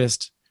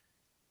careerist,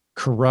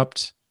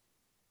 corrupt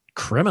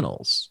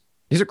criminals.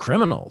 These are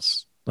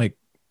criminals, like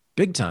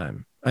big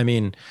time. I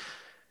mean,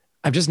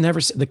 I've just never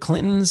seen the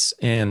Clintons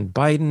and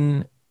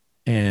Biden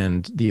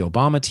and the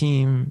Obama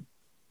team.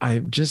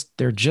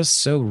 They're just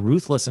so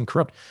ruthless and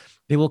corrupt.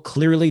 They will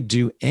clearly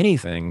do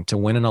anything to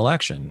win an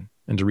election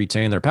and to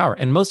retain their power.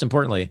 And most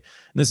importantly, and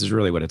this is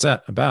really what it's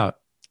about,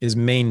 is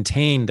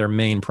maintain their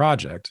main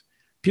project.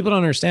 People don't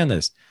understand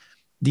this.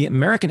 The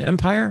American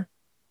empire,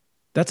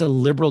 that's a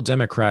liberal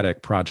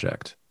democratic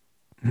project.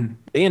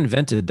 They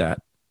invented that.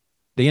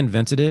 They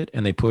invented it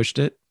and they pushed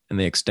it and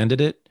they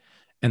extended it,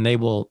 and they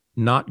will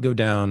not go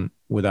down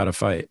without a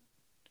fight.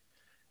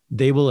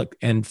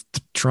 And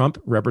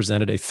Trump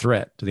represented a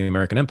threat to the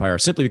American empire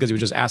simply because he was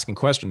just asking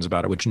questions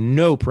about it, which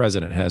no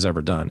president has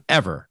ever done,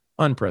 ever.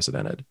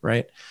 Unprecedented,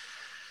 right?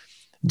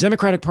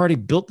 Democratic Party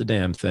built the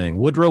damn thing.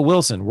 Woodrow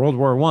Wilson, World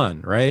War I,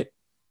 right?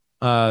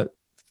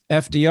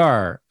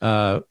 FDR,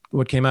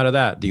 what came out of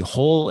that? The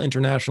whole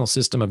international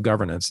system of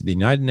governance, the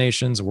United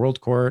Nations,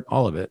 World Court,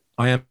 all of it,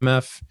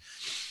 IMF.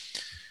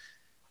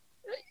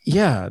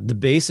 Yeah, the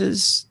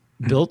bases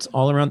built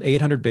all around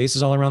 800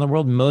 bases all around the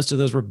world. Most of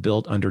those were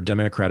built under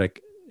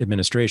Democratic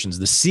administrations.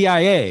 The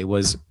CIA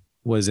was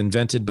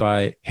invented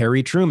by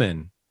Harry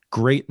Truman.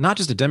 Great, not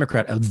just a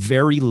Democrat, a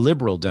very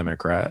liberal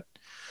Democrat.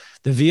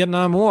 The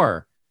Vietnam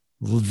War,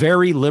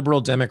 very liberal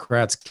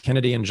Democrats,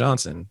 Kennedy and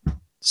Johnson,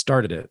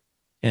 started it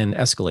and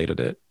escalated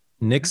it.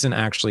 Nixon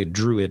actually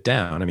drew it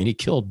down. I mean, he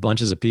killed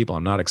bunches of people.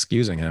 I'm not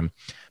excusing him.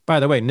 By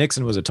the way,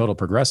 Nixon was a total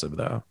progressive,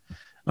 though.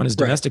 On his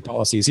domestic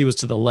policies, he was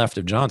to the left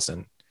of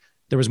Johnson.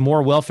 There was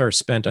more welfare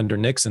spent under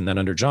Nixon than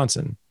under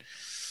Johnson.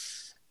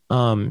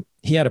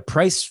 He had a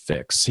price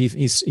fix.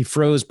 He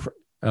froze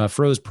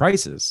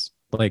prices.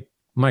 Like,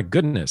 my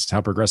goodness,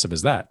 how progressive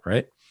is that,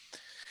 right?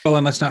 Well,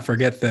 and let's not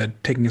forget the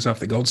taking us off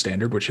the gold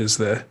standard, which is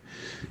the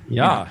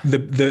Yeah.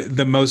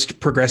 the most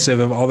progressive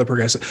of all the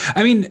progressive.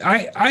 I mean,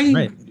 Right.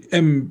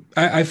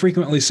 I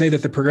frequently say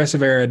that the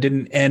progressive era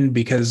didn't end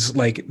because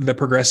like the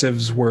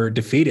progressives were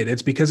defeated.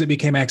 It's because it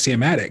became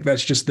axiomatic.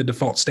 That's just the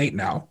default state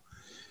now.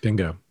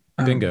 Bingo.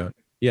 Um, Bingo.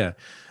 Yeah.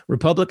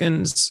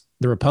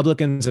 The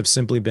Republicans have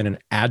simply been an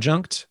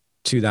adjunct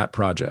to that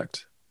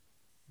project.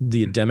 It's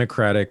the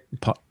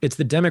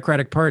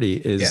Democratic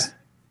Party yeah.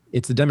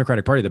 it's the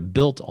Democratic Party that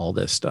built all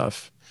this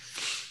stuff.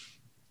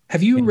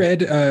 Have you And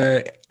read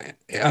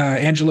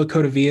Angelo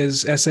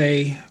Codavia's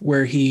essay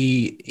where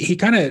he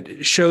kind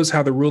of shows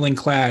how the ruling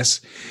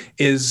class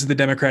is the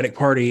Democratic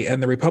Party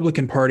and the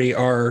Republican Party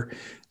are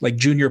like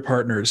junior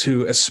partners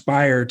who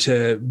aspire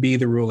to be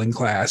the ruling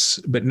class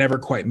but never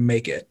quite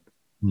make it?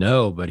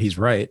 no, but he's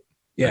right.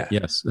 Yeah.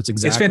 Yes, that's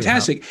It's exactly how.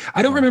 fantastic.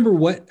 I don't Yeah. remember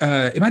what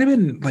it might have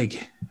been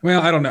like. Well,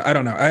 I don't know. I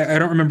don't know. I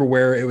don't remember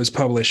where it was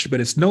published,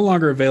 but it's no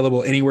longer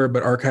available anywhere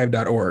but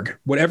archive.org.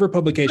 Whatever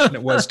publication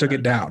it was took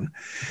it down.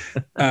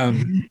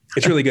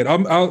 It's really good.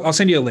 I'll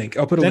send you a link.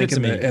 I'll put a Send link it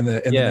to in me.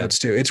 the Yeah, notes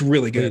too. It's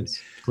really good.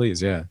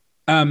 please, yeah.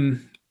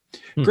 Um,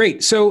 Hmm.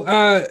 Great.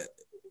 So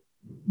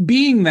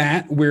being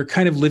that we're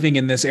kind of living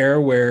in this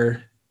era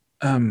where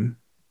um,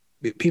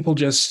 people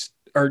just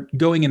are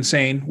going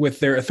insane with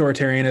their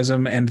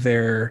authoritarianism and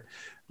their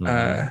Mhm.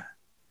 uh,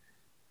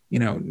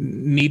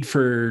 need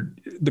for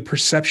the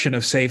perception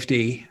of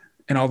safety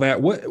and all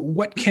that.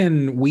 What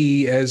can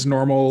we as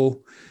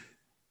normal,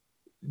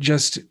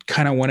 just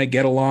kind of want to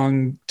get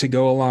along to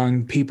go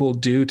along people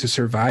do to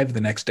survive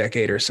the next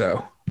decade or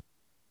so?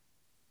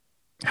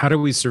 How do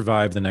we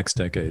survive the next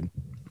decade?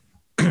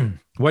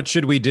 What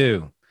should we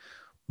do?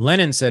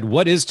 Lenin said,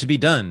 "What is to be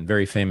done?"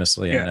 very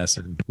famously in an Yeah.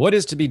 essay. What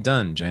is to be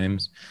done,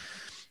 James?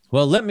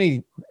 Well, let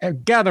me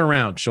gather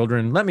around,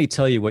 children. Let me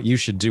tell you what you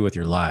should do with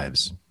your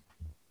lives.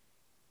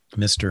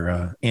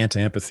 Mr.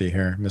 Anti-empathy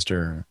here,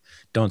 Mr.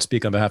 Don't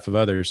speak on behalf of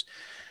others.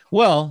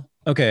 Well,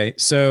 okay.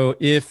 So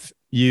if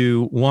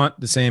you want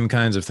the same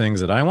kinds of things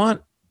that I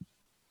want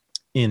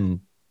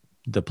in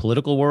the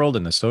political world,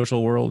 in the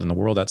social world, in the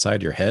world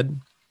outside your head,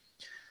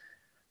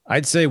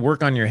 I'd say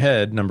work on your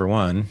head, number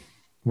one,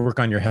 work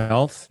on your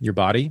health, your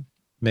body,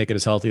 make it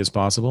as healthy as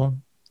possible.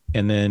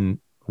 And then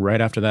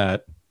right after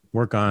that,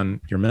 work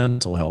on your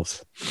mental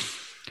health.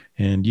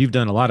 And you've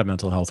done a lot of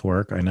mental health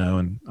work, I know,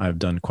 and I've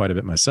done quite a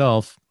bit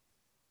myself.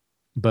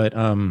 But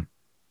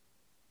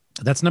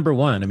that's number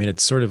one. I mean,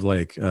 it's sort of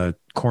like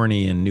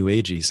corny and new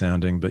agey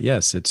sounding, but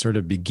yes, it sort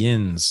of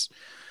begins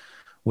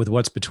with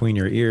what's between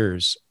your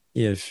ears.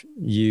 If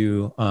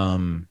you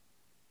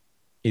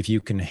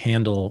can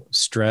handle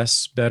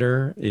stress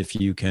better, if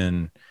you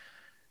can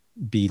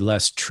be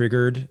less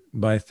triggered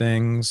by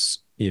things,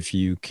 if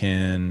you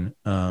can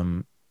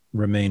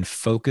remain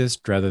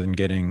focused rather than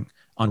getting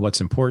on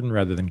what's important,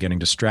 rather than getting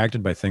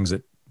distracted by things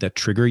that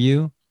trigger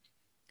you,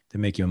 that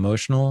make you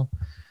emotional,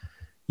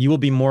 you will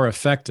be more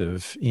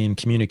effective in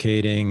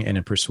communicating and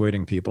in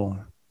persuading people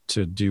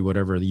to do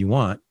whatever you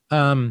want.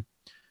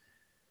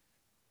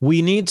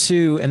 We need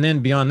to, and then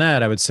beyond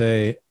that, I would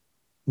say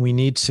we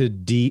need to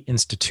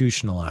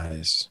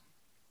deinstitutionalize.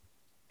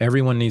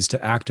 Everyone needs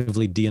to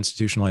actively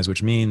deinstitutionalize,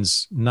 which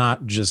means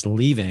not just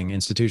leaving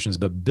institutions,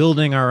 but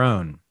building our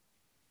own.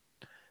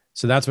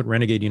 So that's what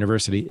Renegade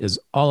University is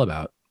all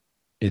about.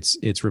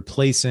 It's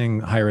replacing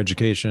higher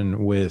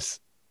education with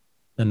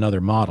another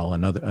model,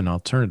 an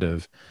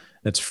alternative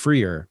that's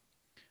freer,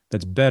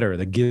 that's better,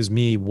 that gives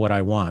me what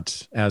I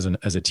want as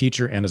a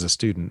teacher and as a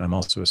student. I'm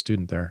also a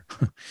student there.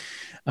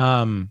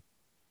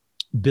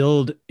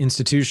 Build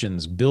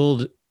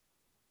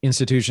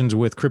institutions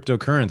with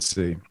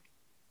cryptocurrency,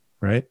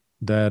 right?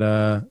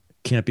 That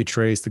can't be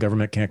traced. The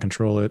government can't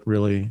control it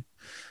really,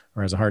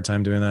 or has a hard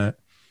time doing that.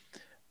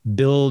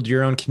 Build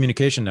your own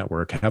communication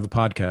network. Have a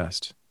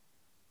podcast,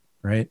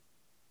 right?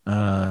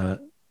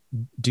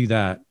 Do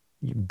that.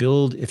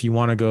 Build, if you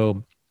want to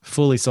go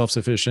fully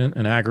self-sufficient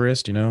and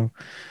agorist,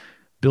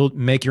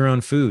 make your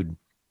own food.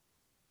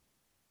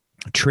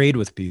 Trade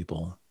with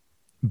people.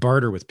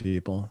 Barter with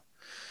people.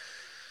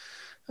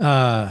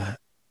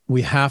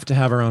 We have to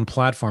have our own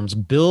platforms.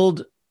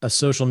 Build a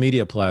social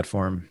media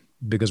platform,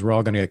 because we're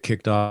all going to get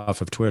kicked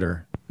off of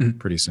Twitter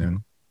pretty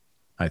soon,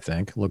 I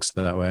think. Looks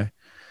that way.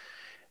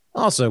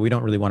 Also, we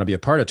don't really want to be a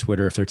part of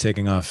Twitter if they're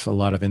taking off a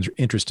lot of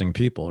interesting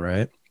people,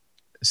 right?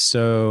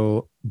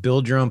 So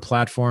build your own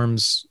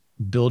platforms,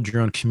 build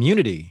your own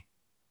community.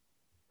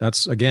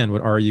 That's, again,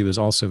 what RU is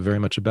also very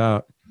much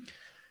about.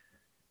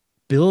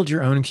 Build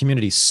your own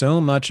community.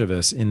 So much of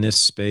us in this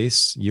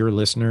space, your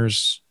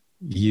listeners,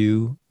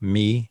 you,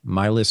 me,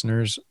 my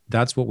listeners,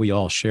 that's what we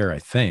all share, I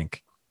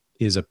think,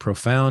 is a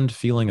profound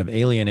feeling of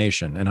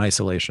alienation and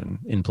isolation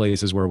in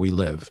places where we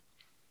live.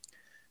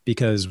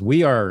 Because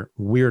we are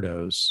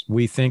weirdos.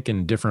 We think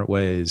in different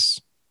ways.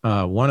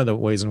 One of the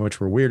ways in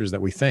which we're weird is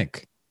that we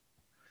think.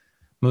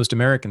 Most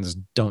Americans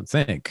don't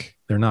think.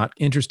 They're not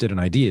interested in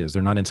ideas.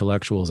 They're not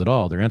intellectuals at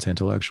all. They're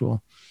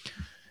anti-intellectual.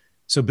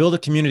 So build a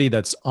community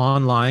that's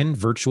online,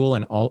 virtual,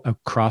 and all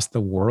across the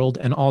world,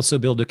 and also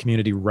build a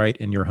community right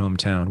in your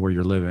hometown where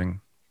you're living.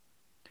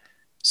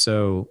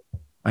 So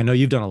I know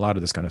you've done a lot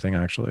of this kind of thing,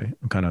 actually.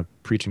 I'm kind of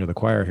preaching to the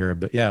choir here,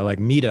 but yeah, like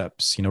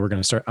meetups, I'm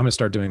going to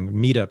start doing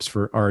meetups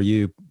for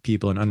RU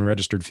people and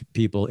unregistered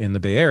people in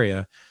the Bay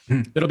Area.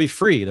 It'll be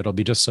free. That'll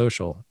be just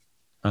social,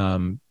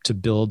 to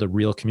build a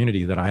real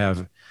community that I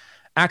have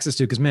access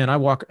to. Cause man, I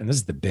walk, and this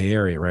is the Bay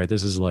Area, right?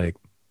 This is like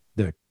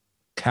the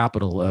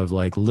capital of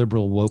like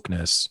liberal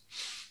wokeness.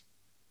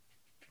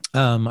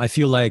 I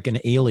feel like an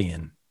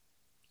alien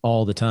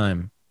all the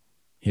time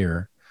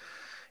here.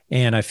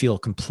 And I feel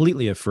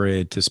completely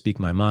afraid to speak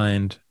my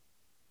mind.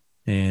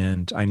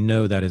 And I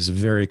know that is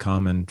very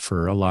common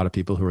for a lot of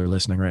people who are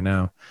listening right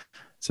now.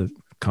 It's a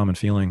common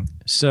feeling.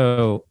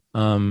 So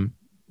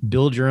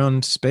build your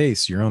own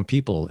space, your own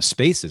people,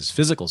 spaces,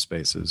 physical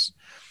spaces.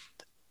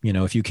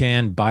 If you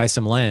can, buy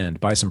some land,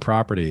 buy some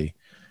property,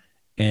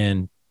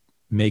 and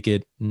make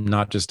it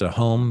not just a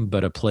home,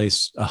 but a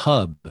place, a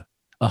hub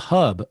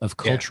of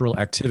cultural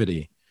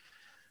activity.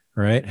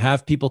 Right?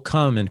 Have people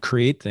come and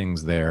create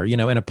things there. And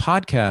a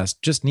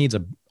podcast just needs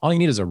all you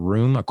need is a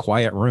room, a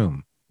quiet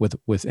room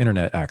with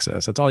internet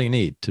access. That's all you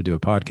need to do a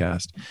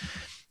podcast.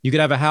 You could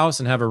have a house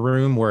and have a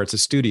room where it's a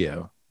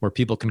studio where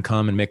people can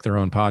come and make their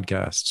own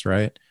podcasts,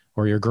 right?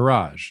 Or your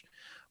garage,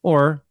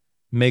 or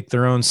make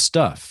their own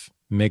stuff,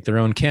 make their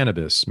own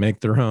cannabis, make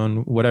their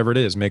own whatever it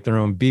is, make their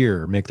own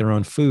beer, make their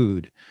own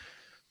food,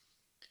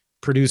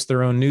 produce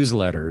their own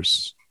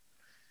newsletters,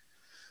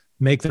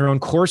 make their own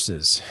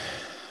courses,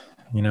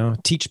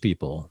 teach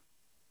people.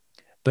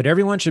 But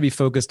everyone should be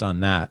focused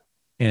on that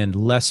and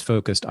less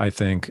focused, I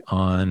think,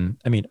 I'm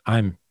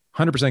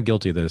 100%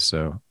 guilty of this.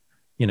 So,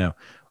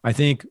 I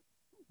think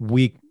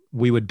we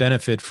would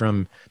benefit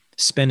from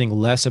spending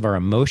less of our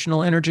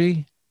emotional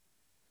energy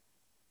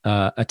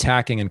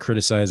attacking and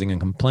criticizing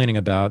and complaining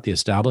about the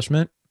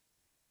establishment,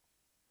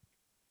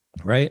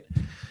 right?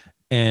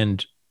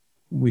 And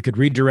we could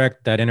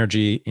redirect that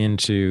energy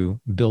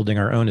into building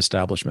our own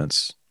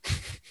establishments.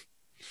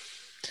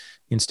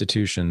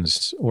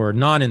 Institutions or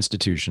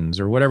non-institutions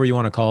or whatever you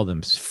want to call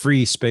them,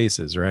 free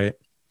spaces, right?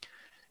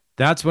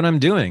 That's what I'm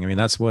doing.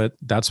 That's what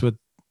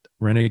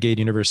Renegade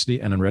University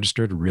and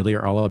Unregistered really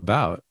are all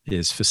about,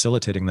 is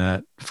facilitating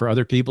that for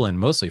other people and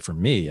mostly for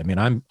me.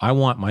 I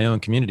want my own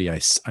community.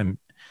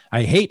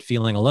 I hate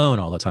feeling alone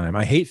all the time.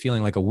 I hate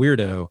feeling like a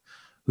weirdo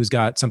who's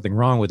got something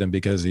wrong with him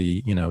because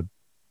he,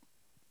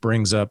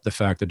 brings up the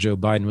fact that Joe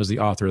Biden was the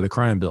author of the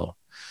crime bill.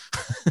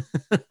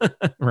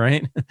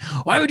 Right?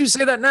 Why would you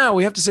say that now?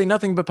 We have to say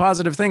nothing but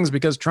positive things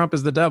because Trump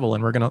is the devil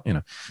and we're going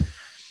to,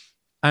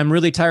 I'm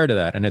really tired of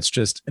that. And it's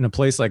just in a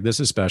place like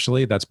this,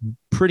 especially, that's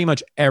pretty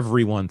much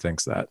everyone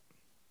thinks that.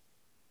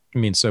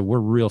 So we're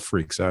real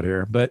freaks out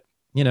here, but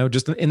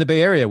just in the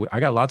Bay Area, I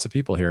got lots of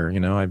people here.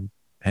 I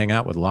hang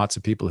out with lots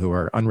of people who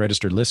are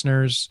unregistered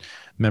listeners,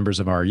 members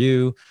of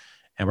RU,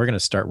 and we're going to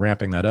start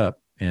ramping that up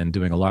and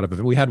doing a lot of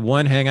it. We had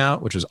one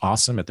hangout, which was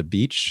awesome at the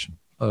beach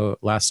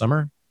last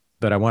summer.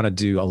 But I want to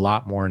do a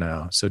lot more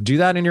now. So do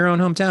that in your own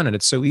hometown. And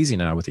it's so easy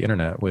now with the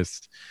internet, with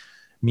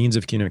means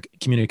of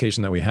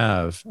communication that we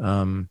have,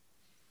 and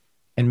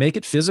make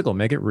it physical,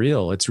 make it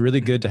real. It's really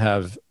good to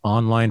have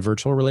online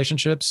virtual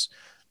relationships,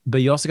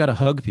 but you also got to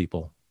hug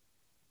people.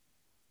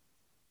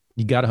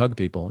 You got to hug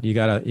people. You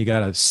got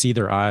to see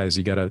their eyes.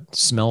 You got to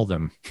smell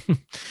them.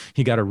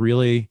 You got to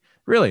really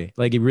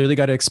you really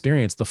got to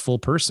experience the full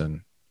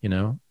person,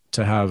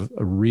 to have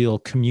a real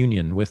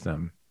communion with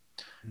them.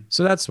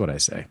 So that's what I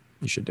say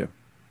you should do.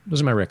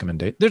 Those are my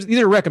recommendations. These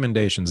are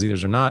recommendations.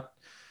 These are not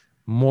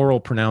moral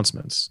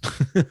pronouncements.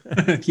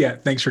 Yeah.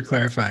 Thanks for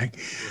clarifying.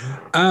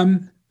 All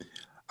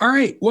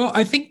right. Well,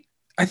 I think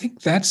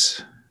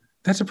that's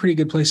a pretty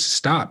good place to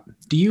stop.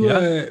 Do you,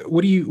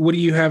 what do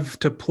you have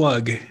to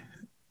plug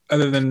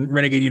other than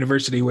Renegade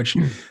University, which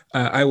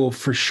I will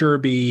for sure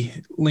be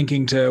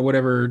linking to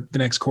whatever the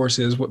next course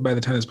is by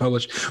the time it's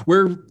published.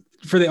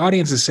 For the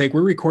audience's sake,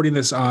 we're recording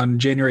this on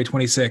January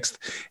 26th.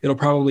 It'll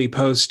probably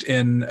post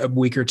in a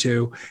week or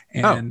two.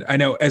 And I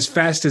know as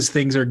fast as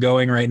things are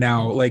going right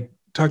now, like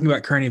talking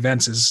about current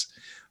events is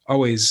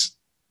always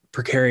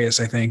precarious,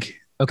 I think.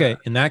 Okay.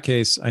 In that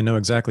case, I know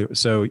exactly.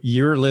 So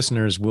your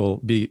listeners will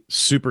be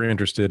super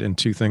interested in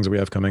two things we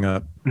have coming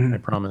up. I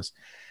promise.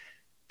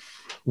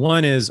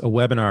 One is a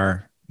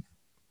webinar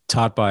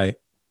taught by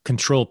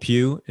Control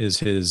Pew is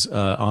his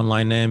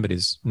online name, but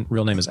his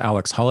real name is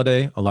Alex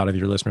Holiday. A lot of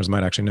your listeners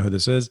might actually know who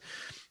this is.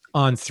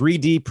 On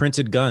 3D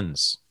printed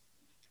guns.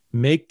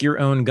 Make your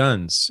own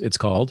guns, it's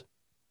called.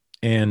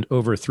 And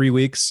over 3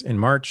 weeks in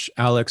March,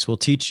 Alex will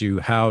teach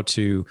you how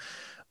to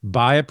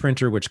buy a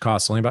printer, which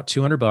costs only about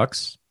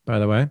 $200, by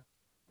the way,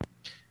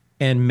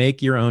 and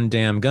make your own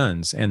damn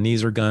guns. And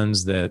these are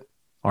guns that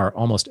are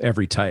almost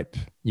every type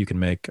you can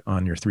make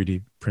on your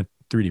 3D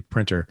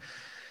printer.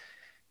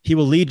 He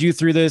will lead you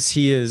through this.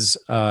 He has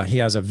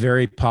a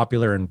very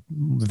popular and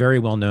very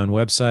well-known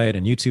website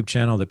and YouTube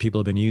channel that people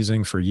have been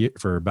using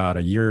for about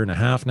a year and a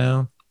half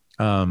now.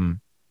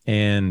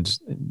 And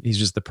he's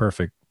just the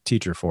perfect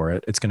teacher for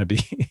it. It's going to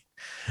be,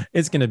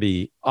 it's going to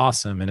be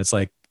awesome. And it's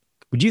like,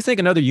 would you think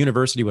another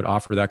university would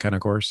offer that kind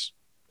of course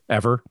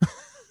ever?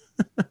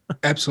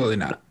 Absolutely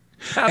not.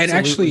 Absolutely And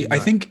actually, not. I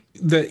think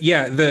the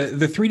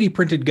 3D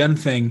printed gun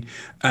thing,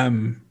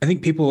 I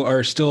think people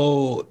are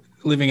still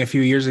living a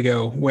few years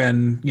ago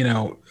when,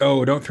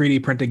 oh, don't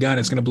 3D print a gun,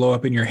 it's going to blow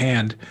up in your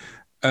hand.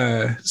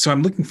 So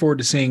I'm looking forward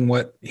to seeing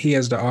what he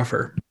has to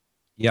offer.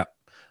 Yeah.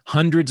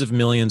 Hundreds of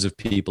millions of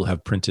people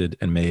have printed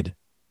and made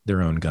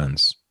their own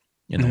guns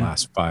in the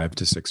last 5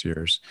 to 6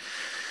 years.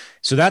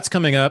 So that's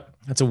coming up.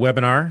 That's a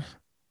webinar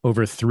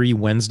over 3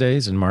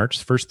 Wednesdays in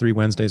March, first 3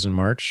 Wednesdays in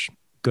March.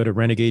 Go to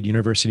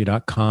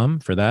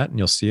renegadeuniversity.com for that, and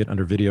you'll see it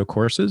under video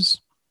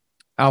courses,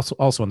 also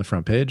on the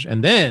front page.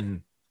 And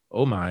then,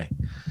 oh my,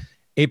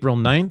 April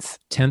 9th,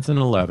 10th, and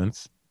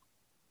 11th,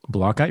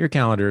 block out your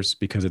calendars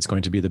because it's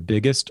going to be the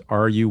biggest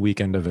RU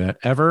weekend event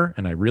ever.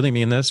 And I really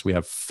mean this. We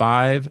have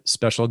 5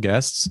 special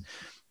guests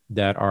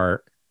that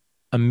are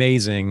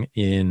amazing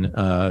in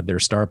their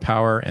star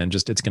power, and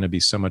just it's going to be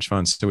so much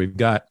fun. So we've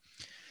got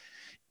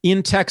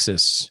in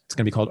Texas, it's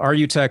going to be called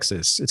RU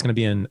Texas. It's going to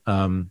be in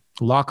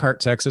Lockhart,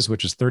 Texas,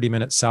 which is 30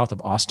 minutes south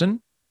of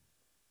Austin,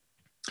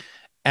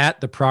 at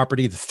the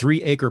property, the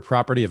 3-acre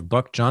property of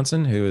Buck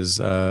Johnson, who is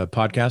a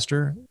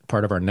podcaster,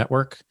 part of our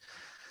network.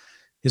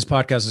 His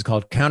podcast is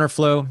called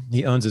Counterflow.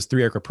 He owns his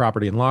 3-acre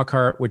property in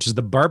Lockhart, which is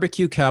the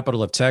barbecue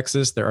capital of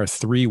Texas. There are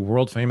 3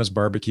 world-famous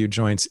barbecue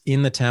joints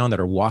in the town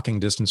that are walking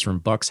distance from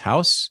Buck's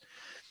house.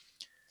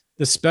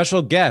 The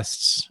special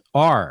guests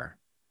are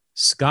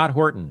Scott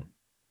Horton,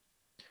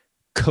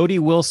 Cody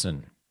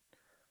Wilson,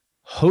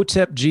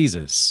 Hotep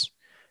Jesus,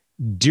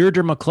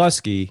 Deirdre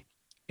McCluskey,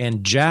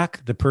 and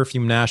Jack the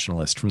Perfume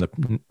Nationalist from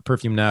the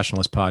Perfume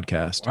Nationalist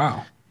podcast.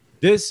 Wow.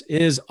 This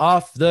is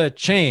off the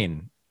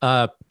chain.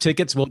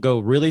 Tickets will go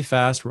really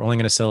fast. We're only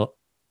going to sell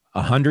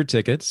 100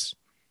 tickets.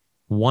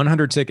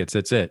 100 tickets,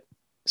 that's it.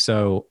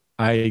 So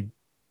I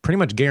pretty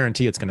much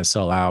guarantee it's going to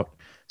sell out.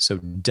 So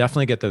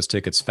definitely get those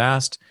tickets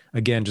fast.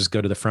 Again, just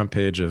go to the front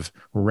page of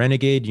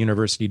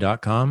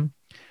renegadeuniversity.com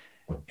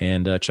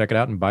and check it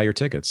out and buy your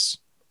tickets.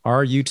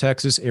 RU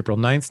Texas, April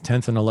 9th,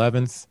 10th, and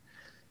 11th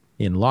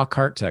in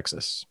Lockhart,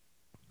 Texas.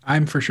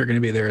 I'm for sure going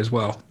to be there as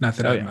well. Not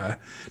that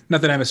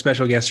I'm a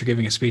special guest or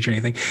giving a speech or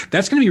anything.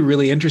 That's going to be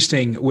really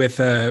interesting with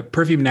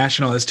Perfume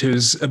Nationalist,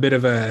 who's a bit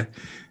of a,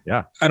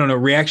 I don't know,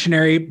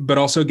 reactionary, but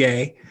also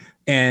gay.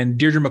 And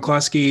Deirdre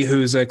McCluskey,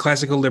 who's a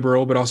classical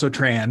liberal, but also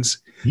trans.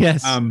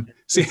 Yes.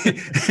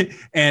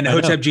 And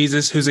Hotep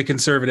Jesus, who's a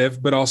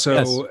conservative, but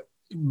also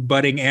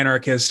budding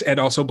anarchist and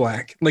also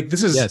black. Like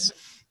this is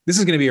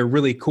going to be a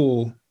really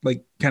cool,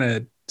 like kind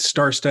of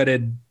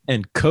star-studded.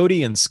 And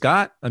Cody and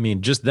Scott, I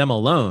mean, just them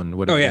alone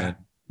would have been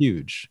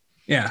huge.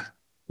 Yeah.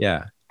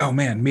 Yeah. Oh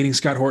man, meeting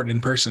Scott Horton in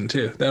person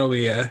too. That'll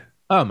be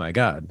oh my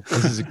God.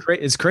 This is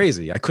it's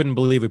crazy. I couldn't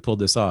believe we pulled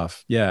this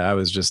off. Yeah, I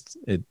was just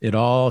it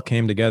all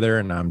came together,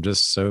 and I'm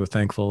just so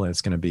thankful.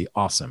 It's going to be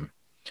awesome.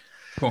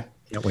 Cool.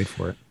 Can't wait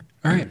for it.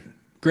 All right.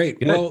 Great.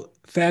 Good. Well,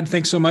 Thad,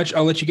 thanks so much.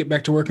 I'll let you get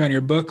back to work on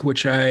your book,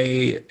 which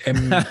I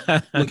am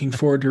looking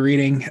forward to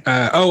reading.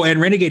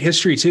 And Renegade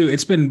History too.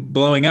 It's been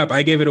blowing up.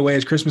 I gave it away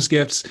as Christmas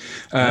gifts.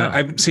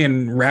 I'm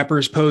seeing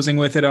rappers posing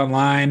with it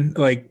online.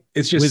 Like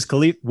it's just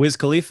Wiz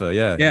Khalifa.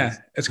 Yeah. Yeah.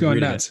 It's going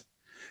nuts.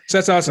 So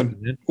that's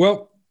awesome.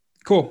 Well,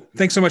 cool.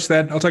 Thanks so much,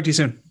 Thad. I'll talk to you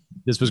soon.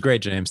 This was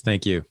great, James.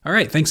 Thank you. All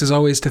right. Thanks as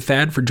always to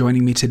Thad for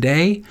joining me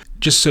today.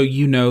 Just so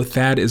you know,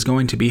 Thad is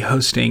going to be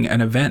hosting an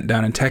event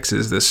down in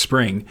Texas this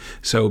spring,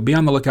 so be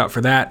on the lookout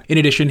for that. In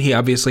addition, he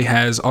obviously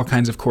has all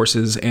kinds of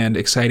courses and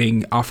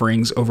exciting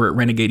offerings over at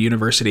Renegade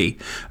University.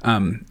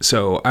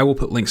 So I will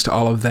put links to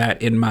all of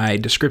that in my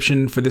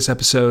description for this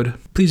episode.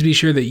 Please be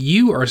sure that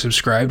you are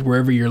subscribed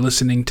wherever you're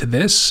listening to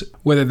this,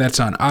 whether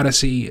that's on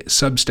Odyssey,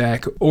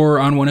 Substack, or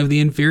on one of the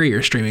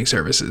inferior streaming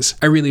services.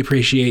 I really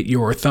appreciate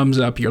your thumbs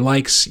up, your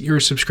likes, your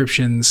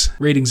subscriptions,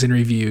 ratings and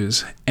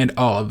reviews, and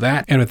all of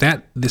that. And with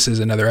that, this is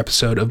another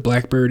episode of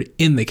Blackbird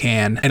in the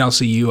Can, and I'll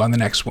see you on the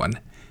next one.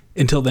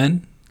 Until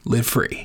then, live free.